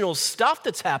sensational stuff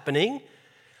that's happening.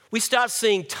 We start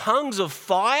seeing tongues of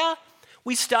fire.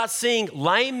 We start seeing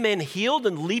lame men healed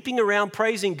and leaping around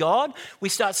praising God. We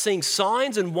start seeing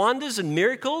signs and wonders and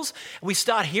miracles. We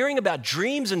start hearing about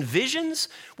dreams and visions.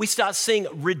 We start seeing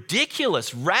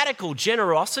ridiculous, radical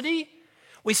generosity.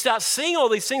 We start seeing all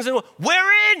these things and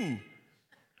we're in.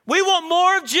 We want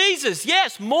more of Jesus.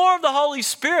 Yes, more of the Holy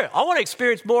Spirit. I want to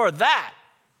experience more of that.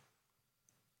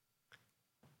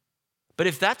 But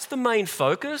if that's the main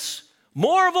focus,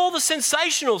 more of all the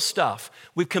sensational stuff,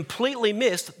 we've completely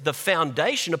missed the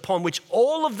foundation upon which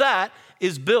all of that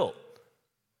is built.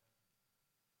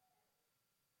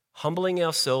 Humbling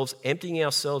ourselves, emptying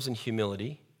ourselves in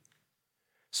humility,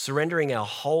 surrendering our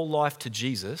whole life to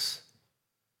Jesus,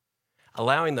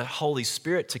 allowing the Holy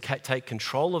Spirit to take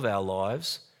control of our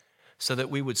lives so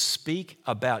that we would speak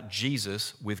about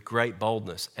Jesus with great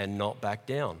boldness and not back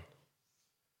down.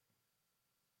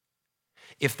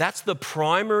 If that's the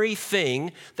primary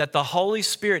thing that the Holy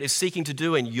Spirit is seeking to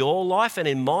do in your life and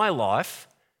in my life,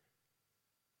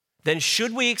 then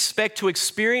should we expect to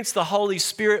experience the Holy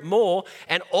Spirit more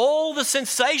and all the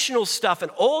sensational stuff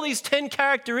and all these 10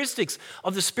 characteristics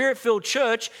of the Spirit-filled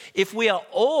church if we are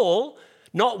all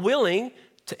not willing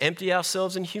to empty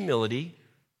ourselves in humility,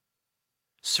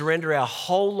 surrender our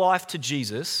whole life to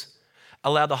Jesus,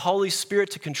 allow the Holy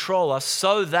Spirit to control us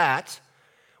so that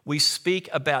we speak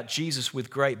about Jesus with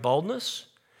great boldness?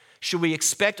 Should we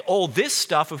expect all this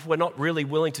stuff if we're not really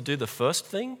willing to do the first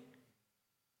thing?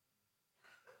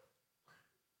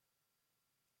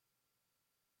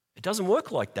 It doesn't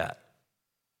work like that.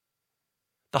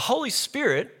 The Holy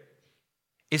Spirit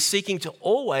is seeking to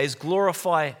always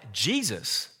glorify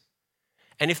Jesus.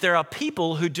 And if there are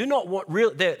people who do not want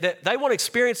they want to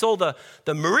experience all the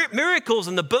miracles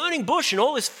and the burning bush and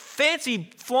all this fancy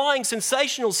flying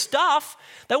sensational stuff,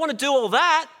 they want to do all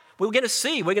that. We're going to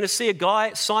see a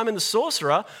guy, Simon the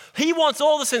sorcerer. He wants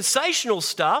all the sensational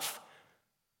stuff.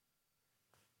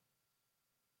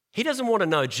 He doesn't want to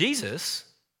know Jesus.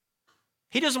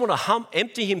 He doesn't want to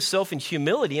empty himself in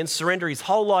humility and surrender his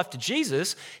whole life to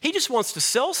Jesus. He just wants to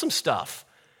sell some stuff.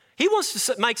 He wants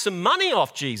to make some money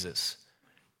off Jesus.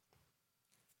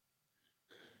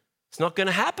 It's not going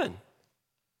to happen.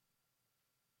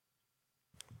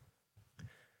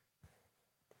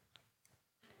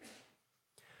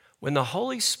 When the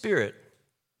Holy Spirit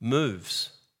moves,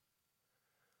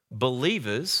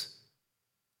 believers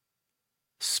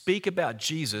speak about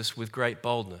Jesus with great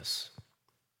boldness.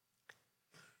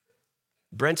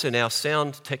 Brenton, our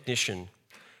sound technician,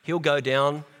 he'll go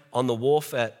down on the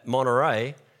wharf at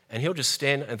Monterey and he'll just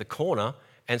stand at the corner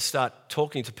and start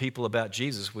talking to people about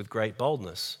Jesus with great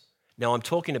boldness. Now, I'm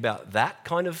talking about that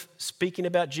kind of speaking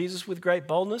about Jesus with great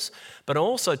boldness, but I'm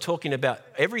also talking about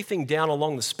everything down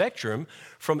along the spectrum,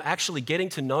 from actually getting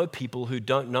to know people who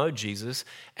don't know Jesus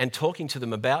and talking to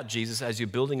them about Jesus as you're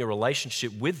building a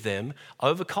relationship with them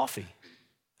over coffee,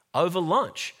 over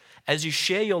lunch, as you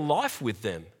share your life with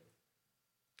them.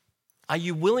 Are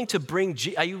you willing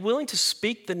to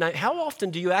speak the name? How often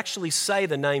do you actually say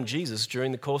the name Jesus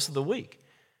during the course of the week?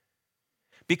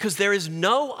 Because there is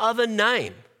no other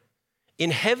name in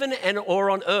heaven and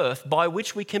or on earth by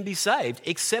which we can be saved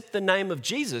except the name of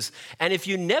Jesus. And if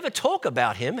you never talk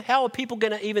about him, how are people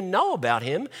going to even know about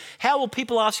him? How will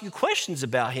people ask you questions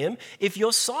about him if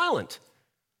you're silent?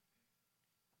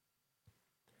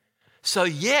 So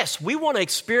yes, we want to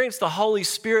experience the Holy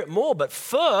Spirit more, but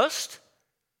first,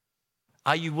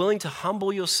 are you willing to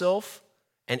humble yourself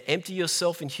and empty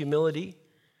yourself in humility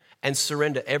and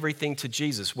surrender everything to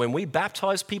Jesus? When we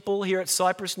baptize people here at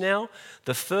Cypress now,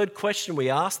 the third question we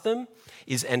ask them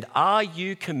is, and are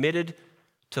you committed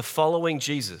to following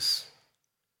Jesus?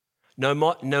 No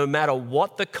matter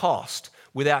what the cost,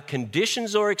 without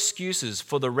conditions or excuses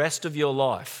for the rest of your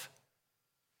life.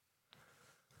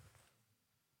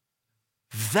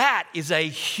 That is a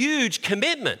huge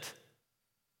commitment.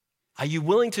 Are you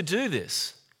willing to do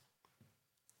this?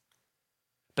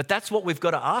 But that's what we've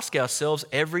got to ask ourselves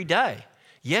every day.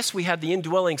 Yes, we have the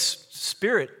indwelling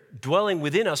Spirit dwelling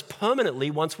within us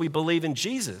permanently once we believe in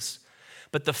Jesus.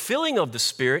 But the filling of the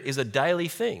Spirit is a daily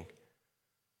thing.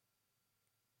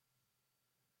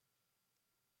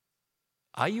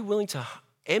 Are you willing to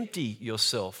empty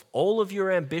yourself, all of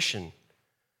your ambition,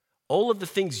 all of the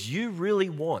things you really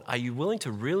want? Are you willing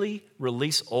to really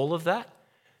release all of that?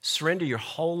 Surrender your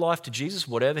whole life to Jesus,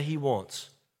 whatever he wants.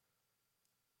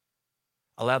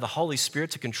 Allow the Holy Spirit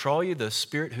to control you, the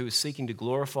Spirit who is seeking to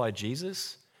glorify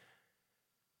Jesus.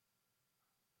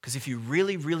 Because if you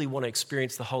really, really want to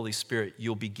experience the Holy Spirit,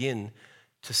 you'll begin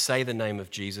to say the name of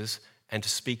Jesus and to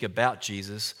speak about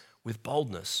Jesus with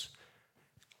boldness.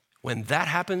 When that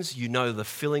happens, you know the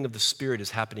filling of the Spirit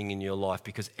is happening in your life,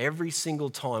 because every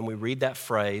single time we read that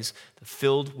phrase,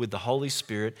 filled with the Holy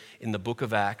Spirit in the book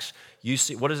of Acts, you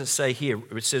see, what does it say here?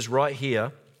 It says right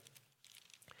here,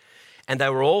 and they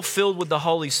were all filled with the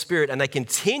Holy Spirit, and they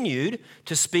continued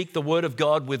to speak the word of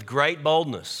God with great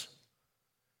boldness.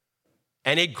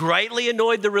 And it greatly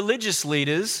annoyed the religious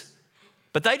leaders,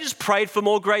 but they just prayed for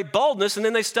more great boldness, and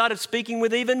then they started speaking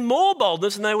with even more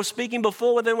boldness than they were speaking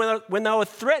before when they were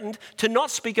threatened to not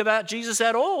speak about Jesus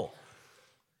at all.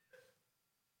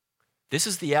 This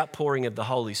is the outpouring of the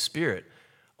Holy Spirit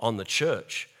on the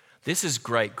church. This is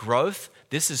great growth.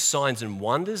 This is signs and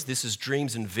wonders. This is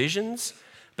dreams and visions.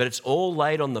 But it's all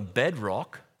laid on the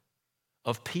bedrock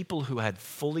of people who had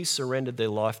fully surrendered their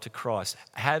life to Christ.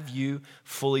 Have you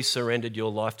fully surrendered your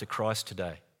life to Christ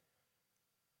today?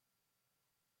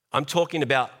 I'm talking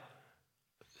about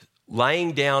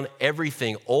laying down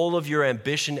everything, all of your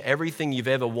ambition, everything you've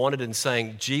ever wanted, and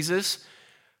saying, Jesus,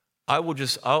 I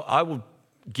will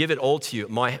give it all to you.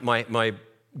 My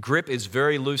grip is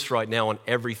very loose right now on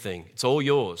everything. It's all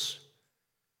yours.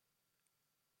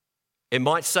 It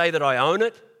might say that I own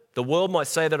it. The world might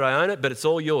say that I own it, but it's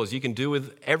all yours. You can do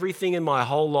with everything in my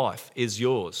whole life is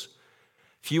yours.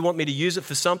 If you want me to use it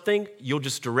for something, you'll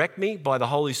just direct me by the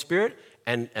Holy Spirit,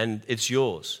 and it's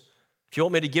yours. If you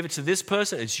want me to give it to this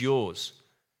person, it's yours.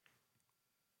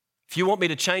 If you want me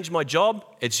to change my job,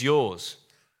 it's yours.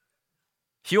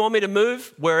 If you want me to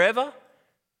move wherever,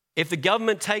 if the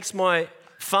government takes my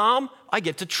farm, I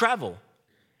get to travel.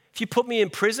 If you put me in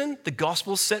prison, the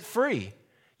gospel's set free.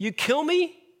 You kill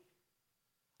me,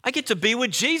 I get to be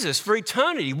with Jesus for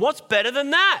eternity. What's better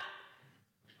than that?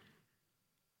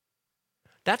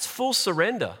 That's full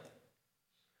surrender.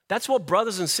 That's what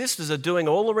brothers and sisters are doing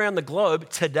all around the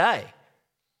globe today.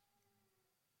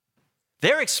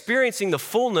 They're experiencing the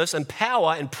fullness and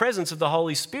power and presence of the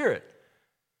Holy Spirit.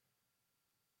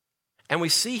 And we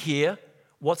see here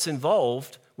what's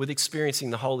involved with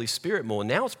experiencing the Holy Spirit more.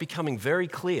 Now it's becoming very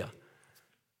clear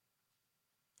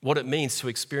what it means to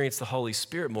experience the Holy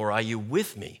Spirit more. Are you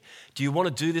with me? Do you want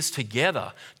to do this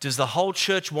together? Does the whole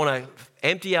church want to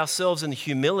empty ourselves in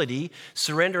humility,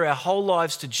 surrender our whole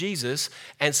lives to Jesus,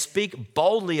 and speak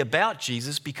boldly about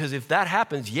Jesus? Because if that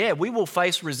happens, we will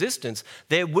face resistance.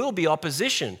 There will be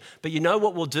opposition. But you know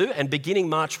what we'll do? And beginning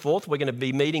March 4th, we're going to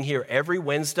be meeting here every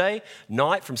Wednesday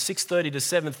night from 6:30 to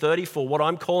 7:30 for what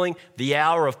I'm calling the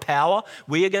hour of power.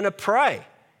 We are going to pray.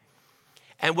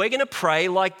 And we're going to pray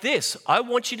like this. I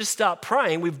want you to start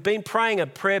praying. We've been praying a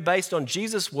prayer based on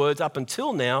Jesus' words up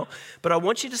until now, but I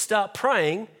want you to start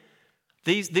praying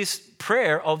this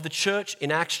prayer of the church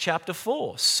in Acts chapter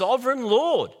 4. Sovereign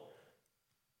Lord,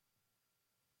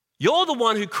 You're the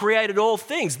one who created all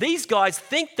things. These guys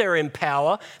think they're in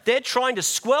power. They're trying to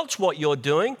squelch what you're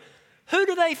doing. Who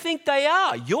do they think they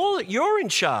are? You're in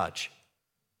charge.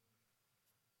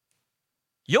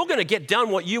 You're going to get done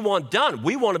what you want done.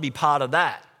 We want to be part of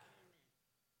that.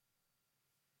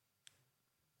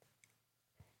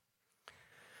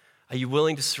 Are you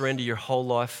willing to surrender your whole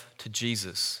life to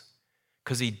Jesus?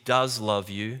 Because he does love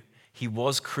you. He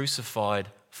was crucified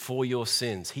for your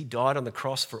sins. He died on the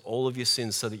cross for all of your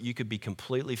sins so that you could be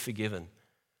completely forgiven.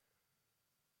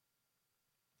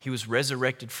 He was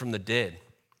resurrected from the dead.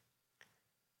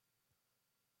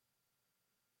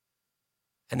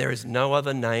 And there is no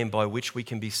other name by which we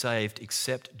can be saved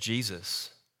except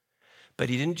Jesus. But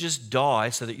he didn't just die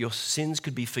so that your sins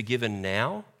could be forgiven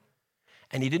now.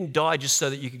 And he didn't die just so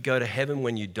that you could go to heaven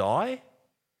when you die.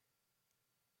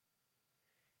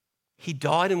 He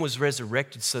died and was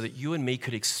resurrected so that you and me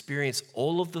could experience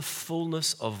all of the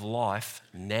fullness of life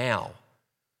now.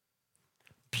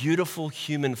 Beautiful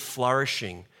human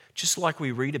flourishing, just like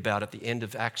we read about at the end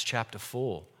of Acts chapter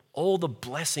 4. All the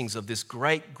blessings of this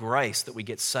great grace that we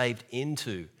get saved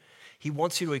into. He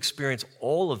wants you to experience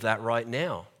all of that right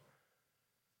now.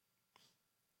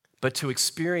 But to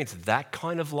experience that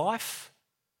kind of life,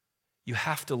 you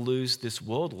have to lose this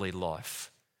worldly life.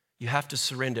 You have to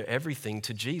surrender everything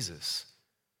to Jesus.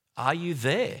 Are you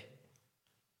there?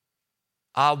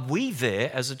 Are we there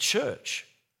as a church?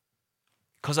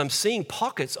 Because I'm seeing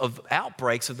pockets of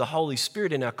outbreaks of the Holy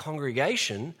Spirit in our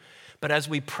congregation. But as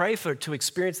we pray to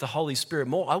experience the Holy Spirit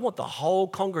more, I want the whole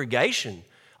congregation,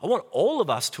 I want all of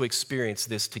us to experience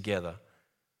this together.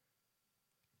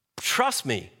 Trust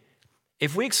me,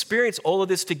 if we experience all of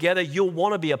this together, you'll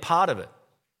want to be a part of it.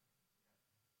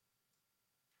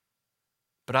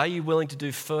 But are you willing to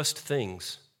do first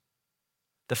things,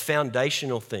 the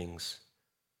foundational things?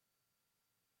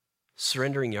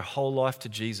 Surrendering your whole life to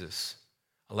Jesus,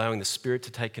 allowing the Spirit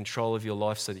to take control of your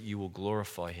life so that you will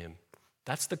glorify him.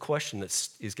 That's the question that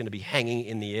is going to be hanging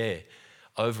in the air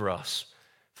over us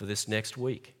for this next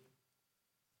week.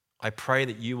 I pray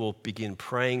that you will begin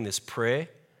praying this prayer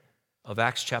of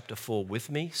Acts chapter 4 with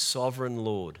me. Sovereign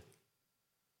Lord,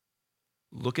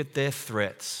 look at their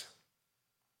threats,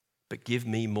 but give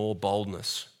me more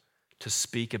boldness to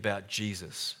speak about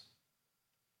Jesus.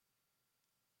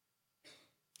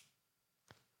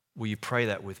 Will you pray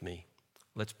that with me?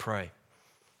 Let's pray.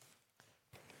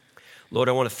 Lord,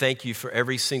 I want to thank you for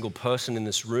every single person in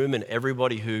this room and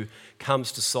everybody who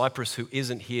comes to Cypress who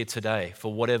isn't here today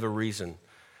for whatever reason.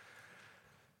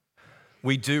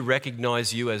 We do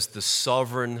recognize you as the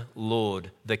sovereign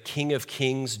Lord, the King of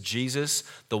Kings, Jesus,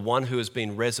 the one who has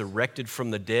been resurrected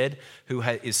from the dead, who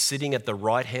is sitting at the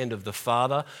right hand of the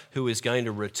Father, who is going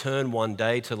to return one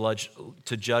day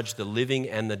to judge the living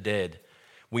and the dead.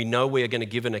 We know we are going to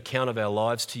give an account of our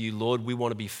lives to you, Lord. We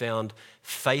want to be found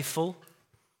faithful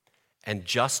and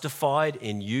justified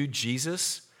in you,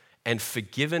 Jesus, and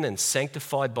forgiven and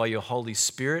sanctified by your Holy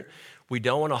Spirit. We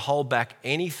don't want to hold back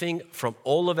anything from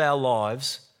all of our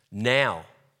lives now.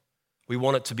 We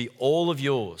want it to be all of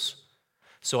yours.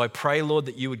 So I pray, Lord,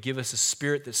 that you would give us a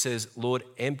spirit that says, Lord,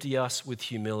 empty us with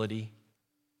humility.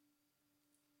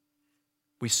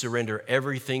 We surrender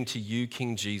everything to you,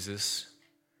 King Jesus.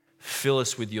 Fill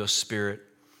us with your Spirit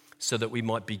so that we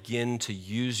might begin to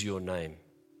use your name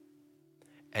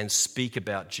and speak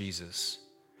about Jesus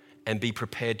and be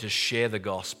prepared to share the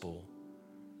gospel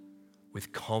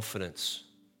with confidence,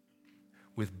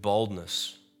 with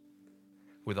boldness,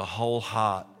 with a whole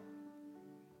heart,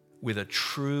 with a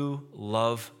true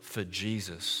love for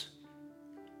Jesus.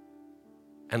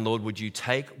 And Lord, would you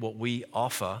take what we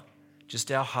offer,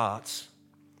 just our hearts,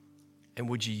 and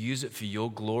would you use it for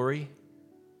your glory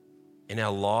in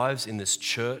our lives, in this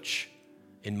church,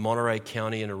 in Monterey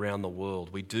County and around the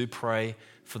world. We do pray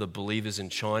for the believers in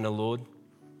China, Lord.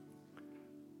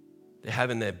 They're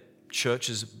having their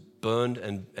churches burned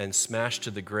and smashed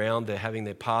to the ground. They're having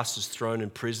their pastors thrown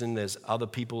in prison. There's other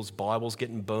people's Bibles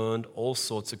getting burned, all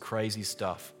sorts of crazy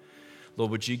stuff. Lord,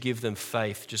 would you give them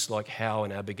faith, just like Hal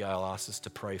and Abigail asked us to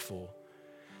pray for,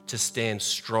 to stand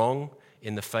strong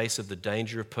in the face of the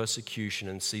danger of persecution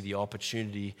and see the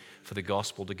opportunity for the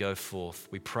gospel to go forth.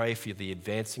 We pray for the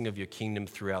advancing of your kingdom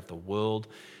throughout the world,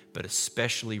 but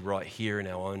especially right here in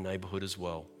our own neighborhood as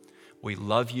well. We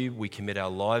love you. We commit our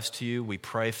lives to you. We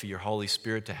pray for your Holy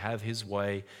Spirit to have his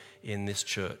way in this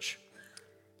church.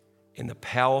 In the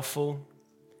powerful,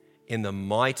 in the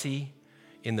mighty,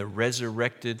 in the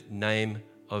resurrected name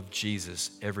of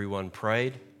Jesus. Everyone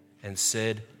prayed and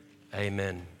said,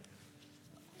 Amen.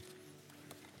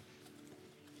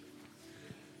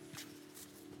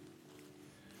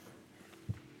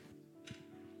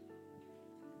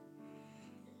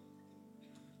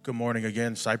 Good morning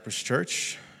again, Cypress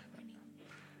Church.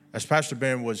 As Pastor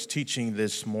Ben was teaching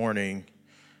this morning,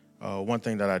 one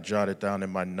thing that I jotted down in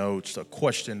my notes, a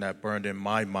question that burned in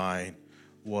my mind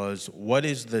was, what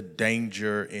is the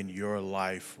danger in your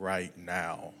life right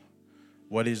now?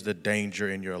 What is the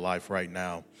danger in your life right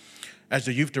now? As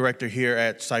the youth director here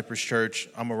at Cypress Church,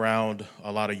 I'm around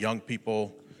a lot of young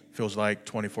people, feels like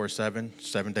 24/7,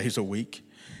 7 days a week.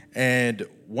 And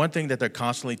one thing that they're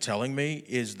constantly telling me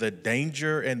is the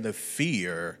danger and the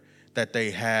fear that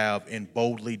they have in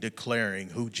boldly declaring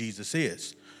who Jesus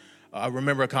is. I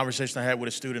remember a conversation I had with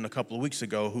a student a couple of weeks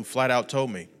ago who flat out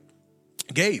told me,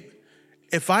 Gabe,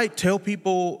 if I tell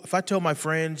my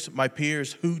friends, my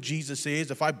peers who Jesus is,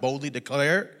 if I boldly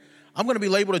declare it, I'm going to be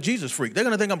labeled a Jesus freak. They're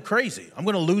going to think I'm crazy. I'm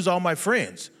going to lose all my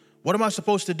friends. What am I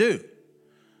supposed to do?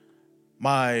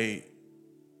 My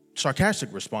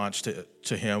sarcastic response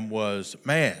to him was,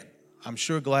 man, I'm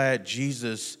sure glad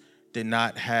Jesus did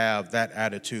not have that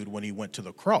attitude when he went to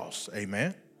the cross.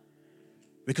 Amen?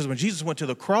 Because when Jesus went to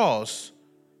the cross,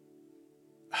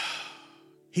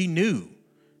 he knew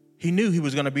he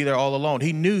was going to be there all alone.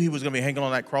 He knew he was going to be hanging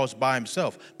on that cross by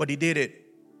himself, but he did it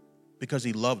because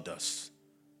he loved us.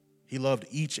 He loved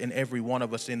each and every one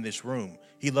of us in this room.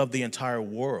 He loved the entire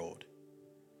world.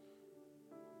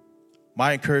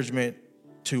 My encouragement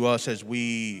to us as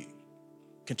we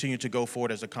continue to go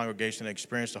forward as a congregation and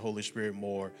experience the Holy Spirit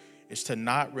more is to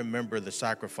not remember the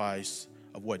sacrifice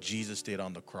of what Jesus did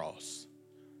on the cross.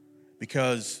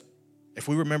 Because if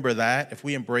we remember that, if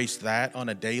we embrace that on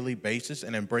a daily basis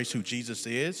and embrace who Jesus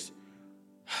is,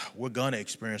 we're going to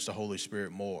experience the Holy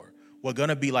Spirit more. We're going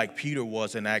to be like Peter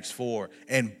was in Acts 4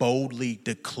 and boldly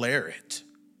declare it.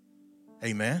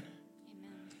 Amen? Amen.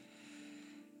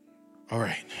 All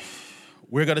right.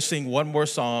 We're going to sing one more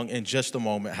song in just a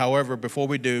moment. However, before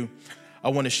we do, I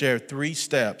want to share 3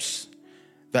 steps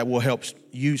that will help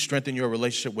you strengthen your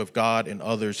relationship with God and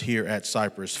others here at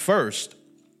Cypress. First,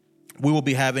 we will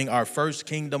be having our first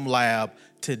Kingdom Lab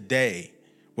today.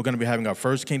 We're going to be having our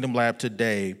first Kingdom Lab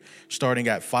today, starting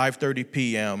at 5:30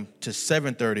 p.m. to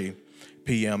 7:30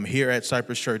 p.m. here at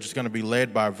Cypress Church. It's going to be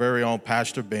led by our very own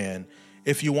Pastor Ben.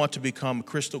 If you want to become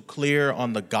crystal clear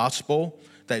on the gospel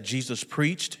that Jesus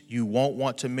preached, you won't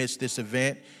want to miss this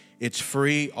event. It's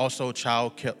free. Also,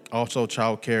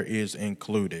 childcare is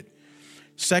included.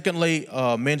 Secondly,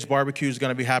 men's barbecue is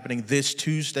going to be happening this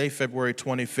Tuesday, February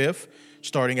 25th,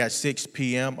 starting at 6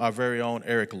 p.m. Our very own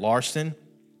Eric Larson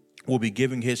will be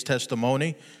giving his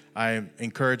testimony. I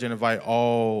encourage and invite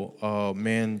all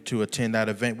men to attend that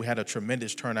event. We had a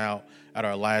tremendous turnout at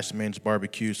our last men's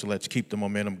barbecue, so let's keep the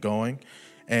momentum going.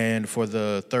 And for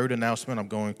the third announcement, I'm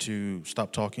going to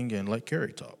stop talking and let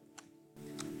Carrie talk.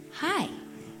 Hi.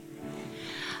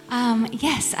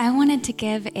 Yes, I wanted to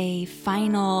give a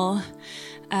final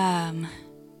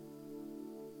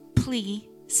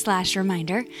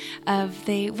plea/reminder of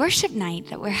the worship night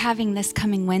that we're having this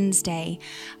coming Wednesday.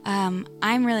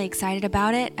 I'm really excited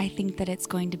about it. I think that it's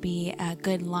going to be a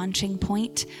good launching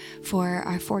point for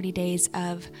our 40 days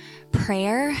of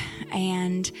prayer,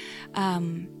 and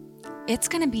it's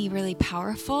going to be really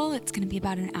powerful. It's going to be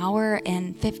about an hour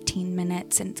and 15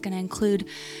 minutes, and it's going to include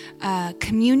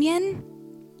communion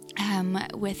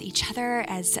with each other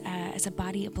as a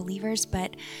body of believers,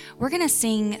 but we're going to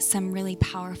sing some really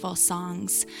powerful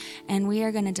songs, and we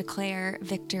are going to declare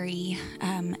victory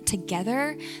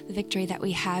together, the victory that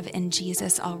we have in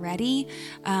Jesus already,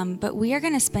 but we are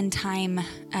going to spend time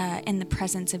in the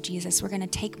presence of Jesus. We're going to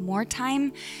take more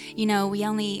time. You know,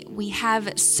 we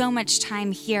have so much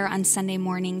time here on Sunday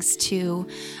mornings to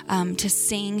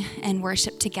sing and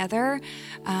worship together,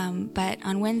 but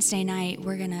on Wednesday night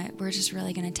we're just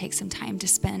really going to take some time to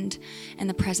spend in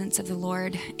the presence of the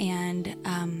Lord and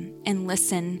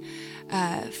listen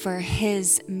for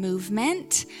His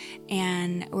movement,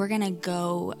 and we're gonna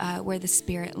go where the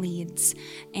Spirit leads.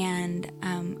 And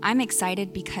I'm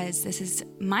excited because this is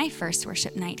my first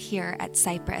worship night here at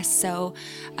Cypress. So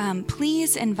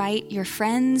please invite your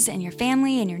friends and your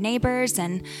family and your neighbors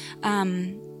and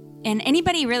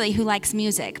anybody really who likes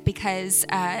music, because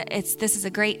this is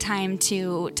a great time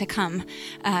to come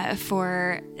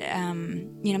for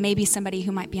maybe somebody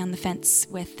who might be on the fence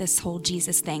with this whole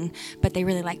Jesus thing, but they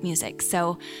really like music.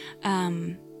 So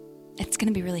it's going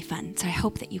to be really fun. So I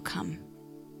hope that you come.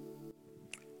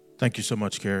 Thank you so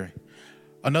much, Carrie.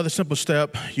 Another simple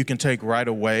step you can take right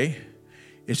away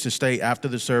is to stay after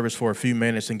the service for a few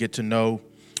minutes and get to know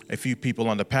a few people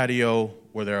on the patio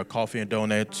where there are coffee and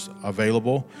donuts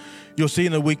available. You'll see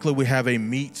in the weekly we have a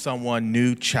Meet Someone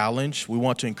New challenge. We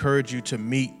want to encourage you to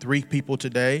meet 3 people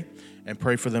today and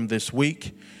pray for them this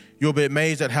week. You'll be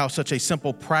amazed at how such a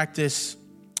simple practice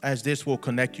as this will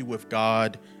connect you with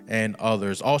God and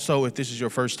others. Also, if this is your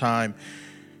first time,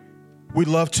 we'd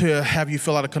love to have you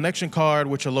fill out a connection card,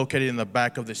 which are located in the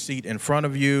back of the seat in front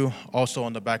of you. Also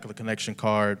on the back of the connection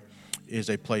card is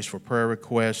a place for prayer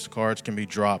requests. Cards can be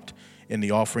dropped in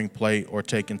the offering plate or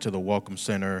taken to the Welcome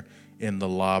Center in the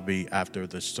lobby after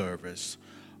the service.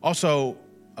 Also,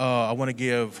 I want to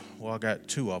give, I got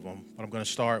two of them, but I'm going to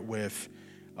start with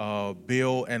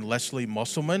Bill and Leslie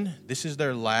Musselman. This is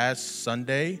their last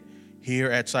Sunday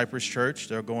here at Cypress Church.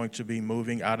 They're going to be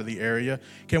moving out of the area.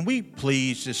 Can we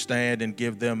please just stand and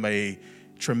give them a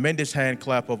tremendous hand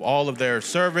clap of all of their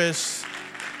service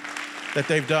that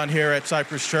they've done here at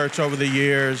Cypress Church over the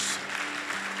years.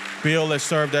 Bill has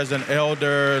served as an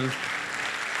elder.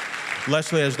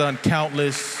 Leslie has done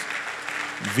countless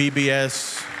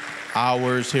VBS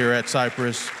hours here at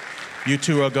Cypress. You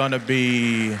two are going to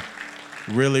be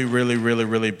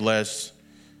really blessed.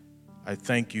 I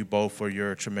thank you both for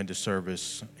your tremendous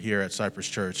service here at Cypress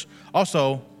Church.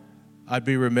 Also, I'd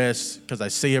be remiss because I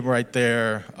see him right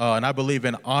there, and I believe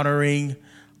in honoring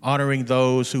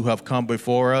those who have come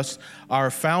before us. Our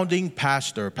founding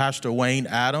pastor, Pastor Wayne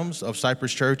Adams of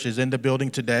Cypress Church, is in the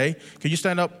building today. Can you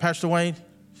stand up, Pastor Wayne?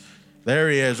 There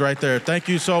he is right there. Thank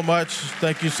you so much.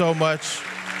 Thank you so much.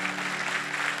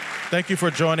 Thank you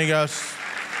for joining us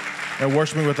and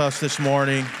worshiping with us this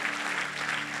morning.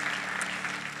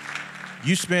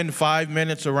 You spend 5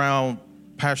 minutes around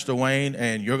Pastor Wayne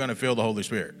and you're going to feel the Holy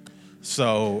Spirit.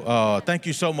 So thank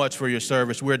you so much for your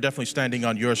service. We're definitely standing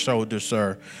on your shoulders,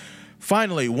 sir.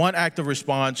 Finally, one act of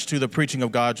response to the preaching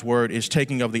of God's word is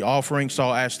taking of the offering. So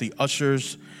I'll ask the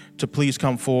ushers to please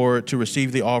come forward to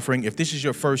receive the offering. If this is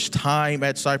your first time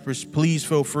at Cypress, please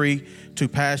feel free to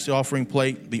pass the offering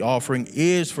plate. The offering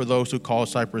is for those who call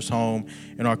Cypress home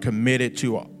and are committed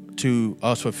to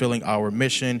us fulfilling our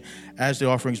mission. As the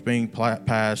offering is being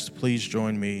passed, please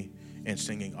join me in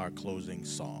singing our closing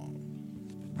song.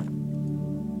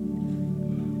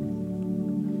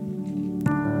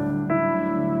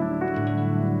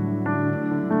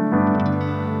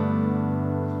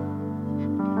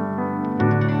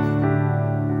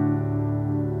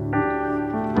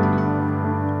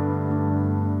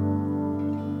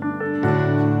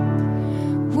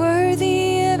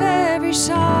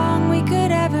 Song we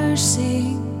could ever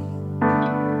sing,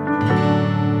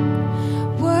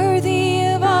 worthy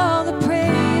of all the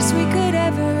praise we could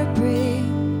ever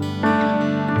bring,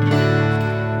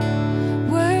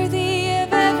 worthy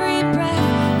of every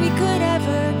breath we could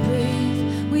ever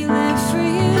breathe. We live for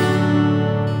you,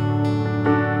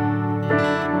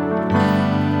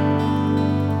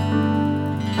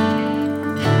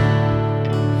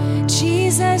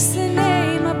 Jesus, the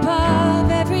name above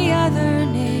every other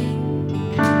name.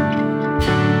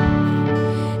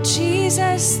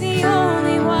 Jesus, the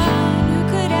only one who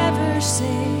could ever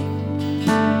save.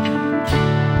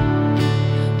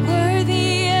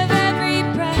 Worthy of every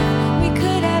breath we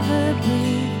could ever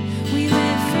breathe. We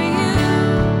live for you.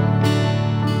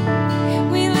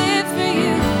 We live for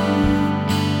you.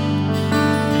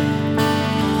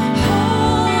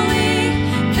 Holy,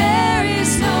 there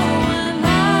is no one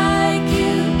like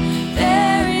you.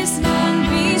 There is none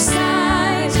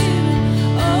beside you.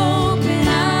 Open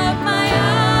up my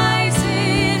eyes.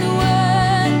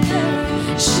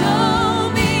 Show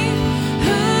me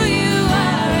who you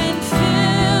are and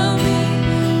fill me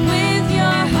with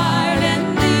your heart and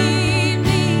lead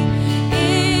me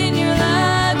in your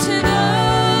love to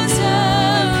those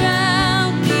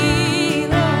around me,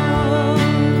 Lord.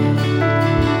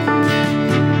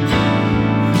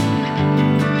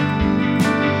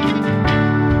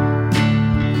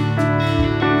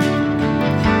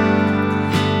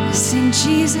 Sing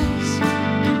Jesus.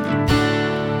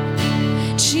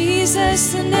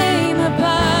 Jesus, the name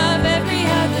above every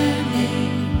other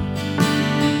name.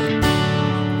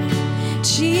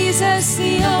 Jesus,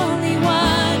 the only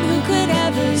one who could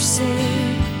ever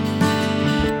save.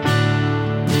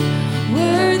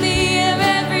 Worthy of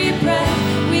every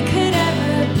breath we could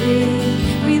ever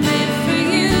breathe. We live for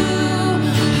you.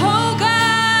 Oh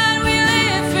God, we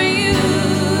live for you.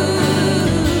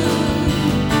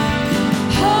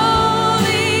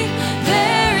 Holy,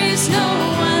 there is no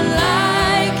one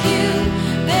like you.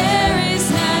 There is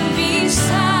none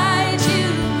beside you.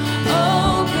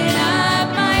 Open up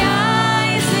my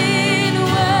eyes in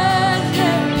worship.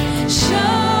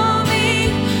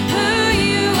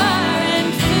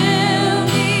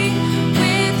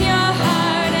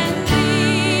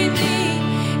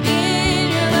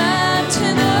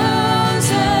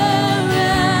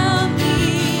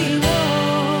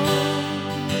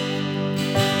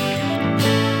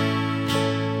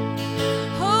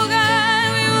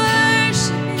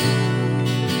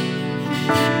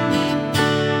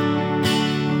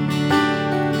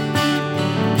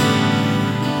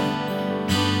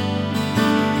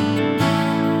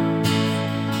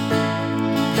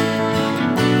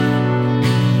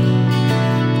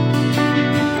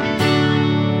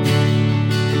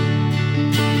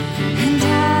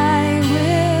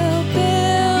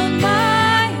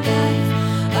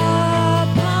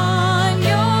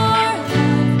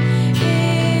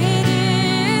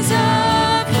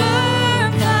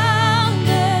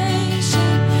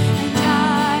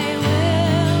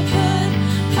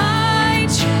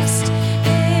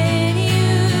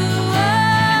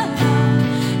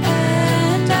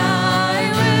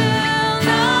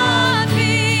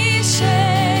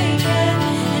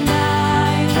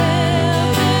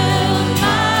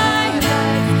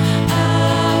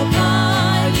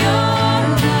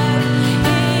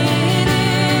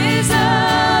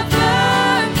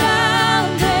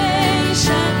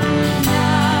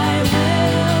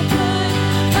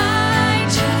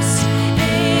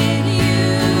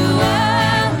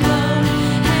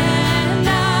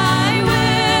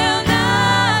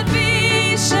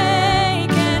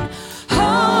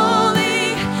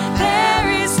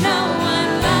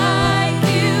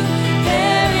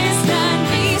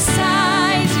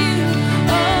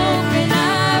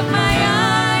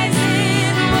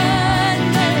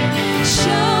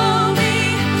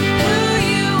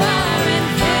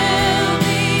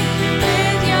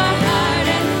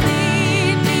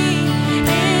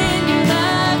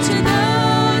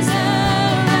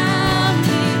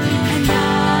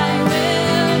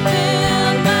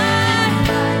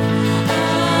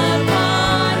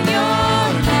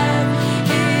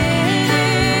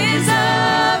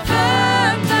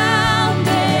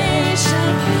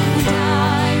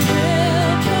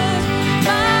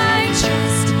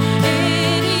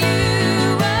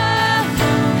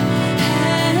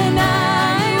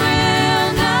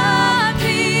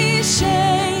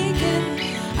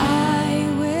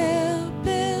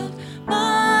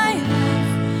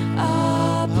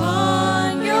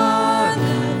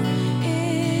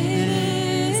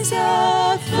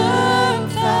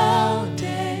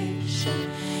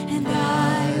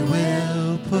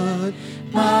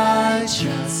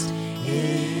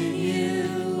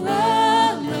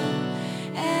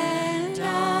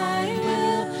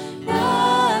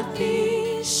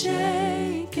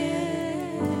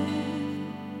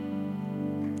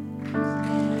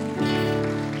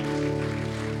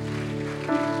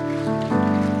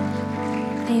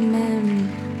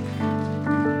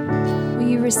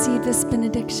 this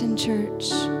benediction,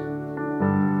 church.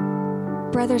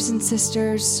 Brothers and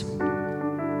sisters,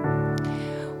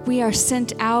 we are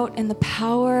sent out in the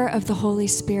power of the Holy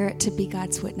Spirit to be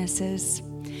God's witnesses,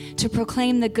 to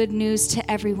proclaim the good news to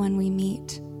everyone we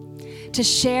meet, to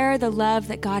share the love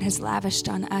that God has lavished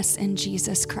on us in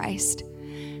Jesus Christ.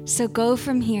 So go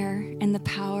from here in the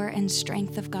power and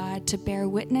strength of God to bear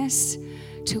witness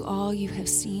to all you have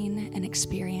seen and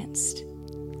experienced.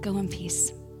 Go in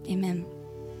peace. Amen.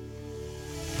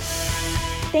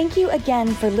 Thank you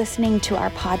again for listening to our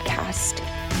podcast.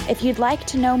 If you'd like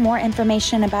to know more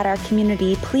information about our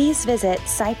community, please visit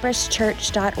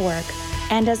cypresschurch.org.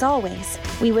 And as always,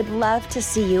 we would love to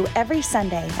see you every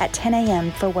Sunday at 10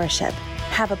 a.m. for worship.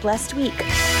 Have a blessed week.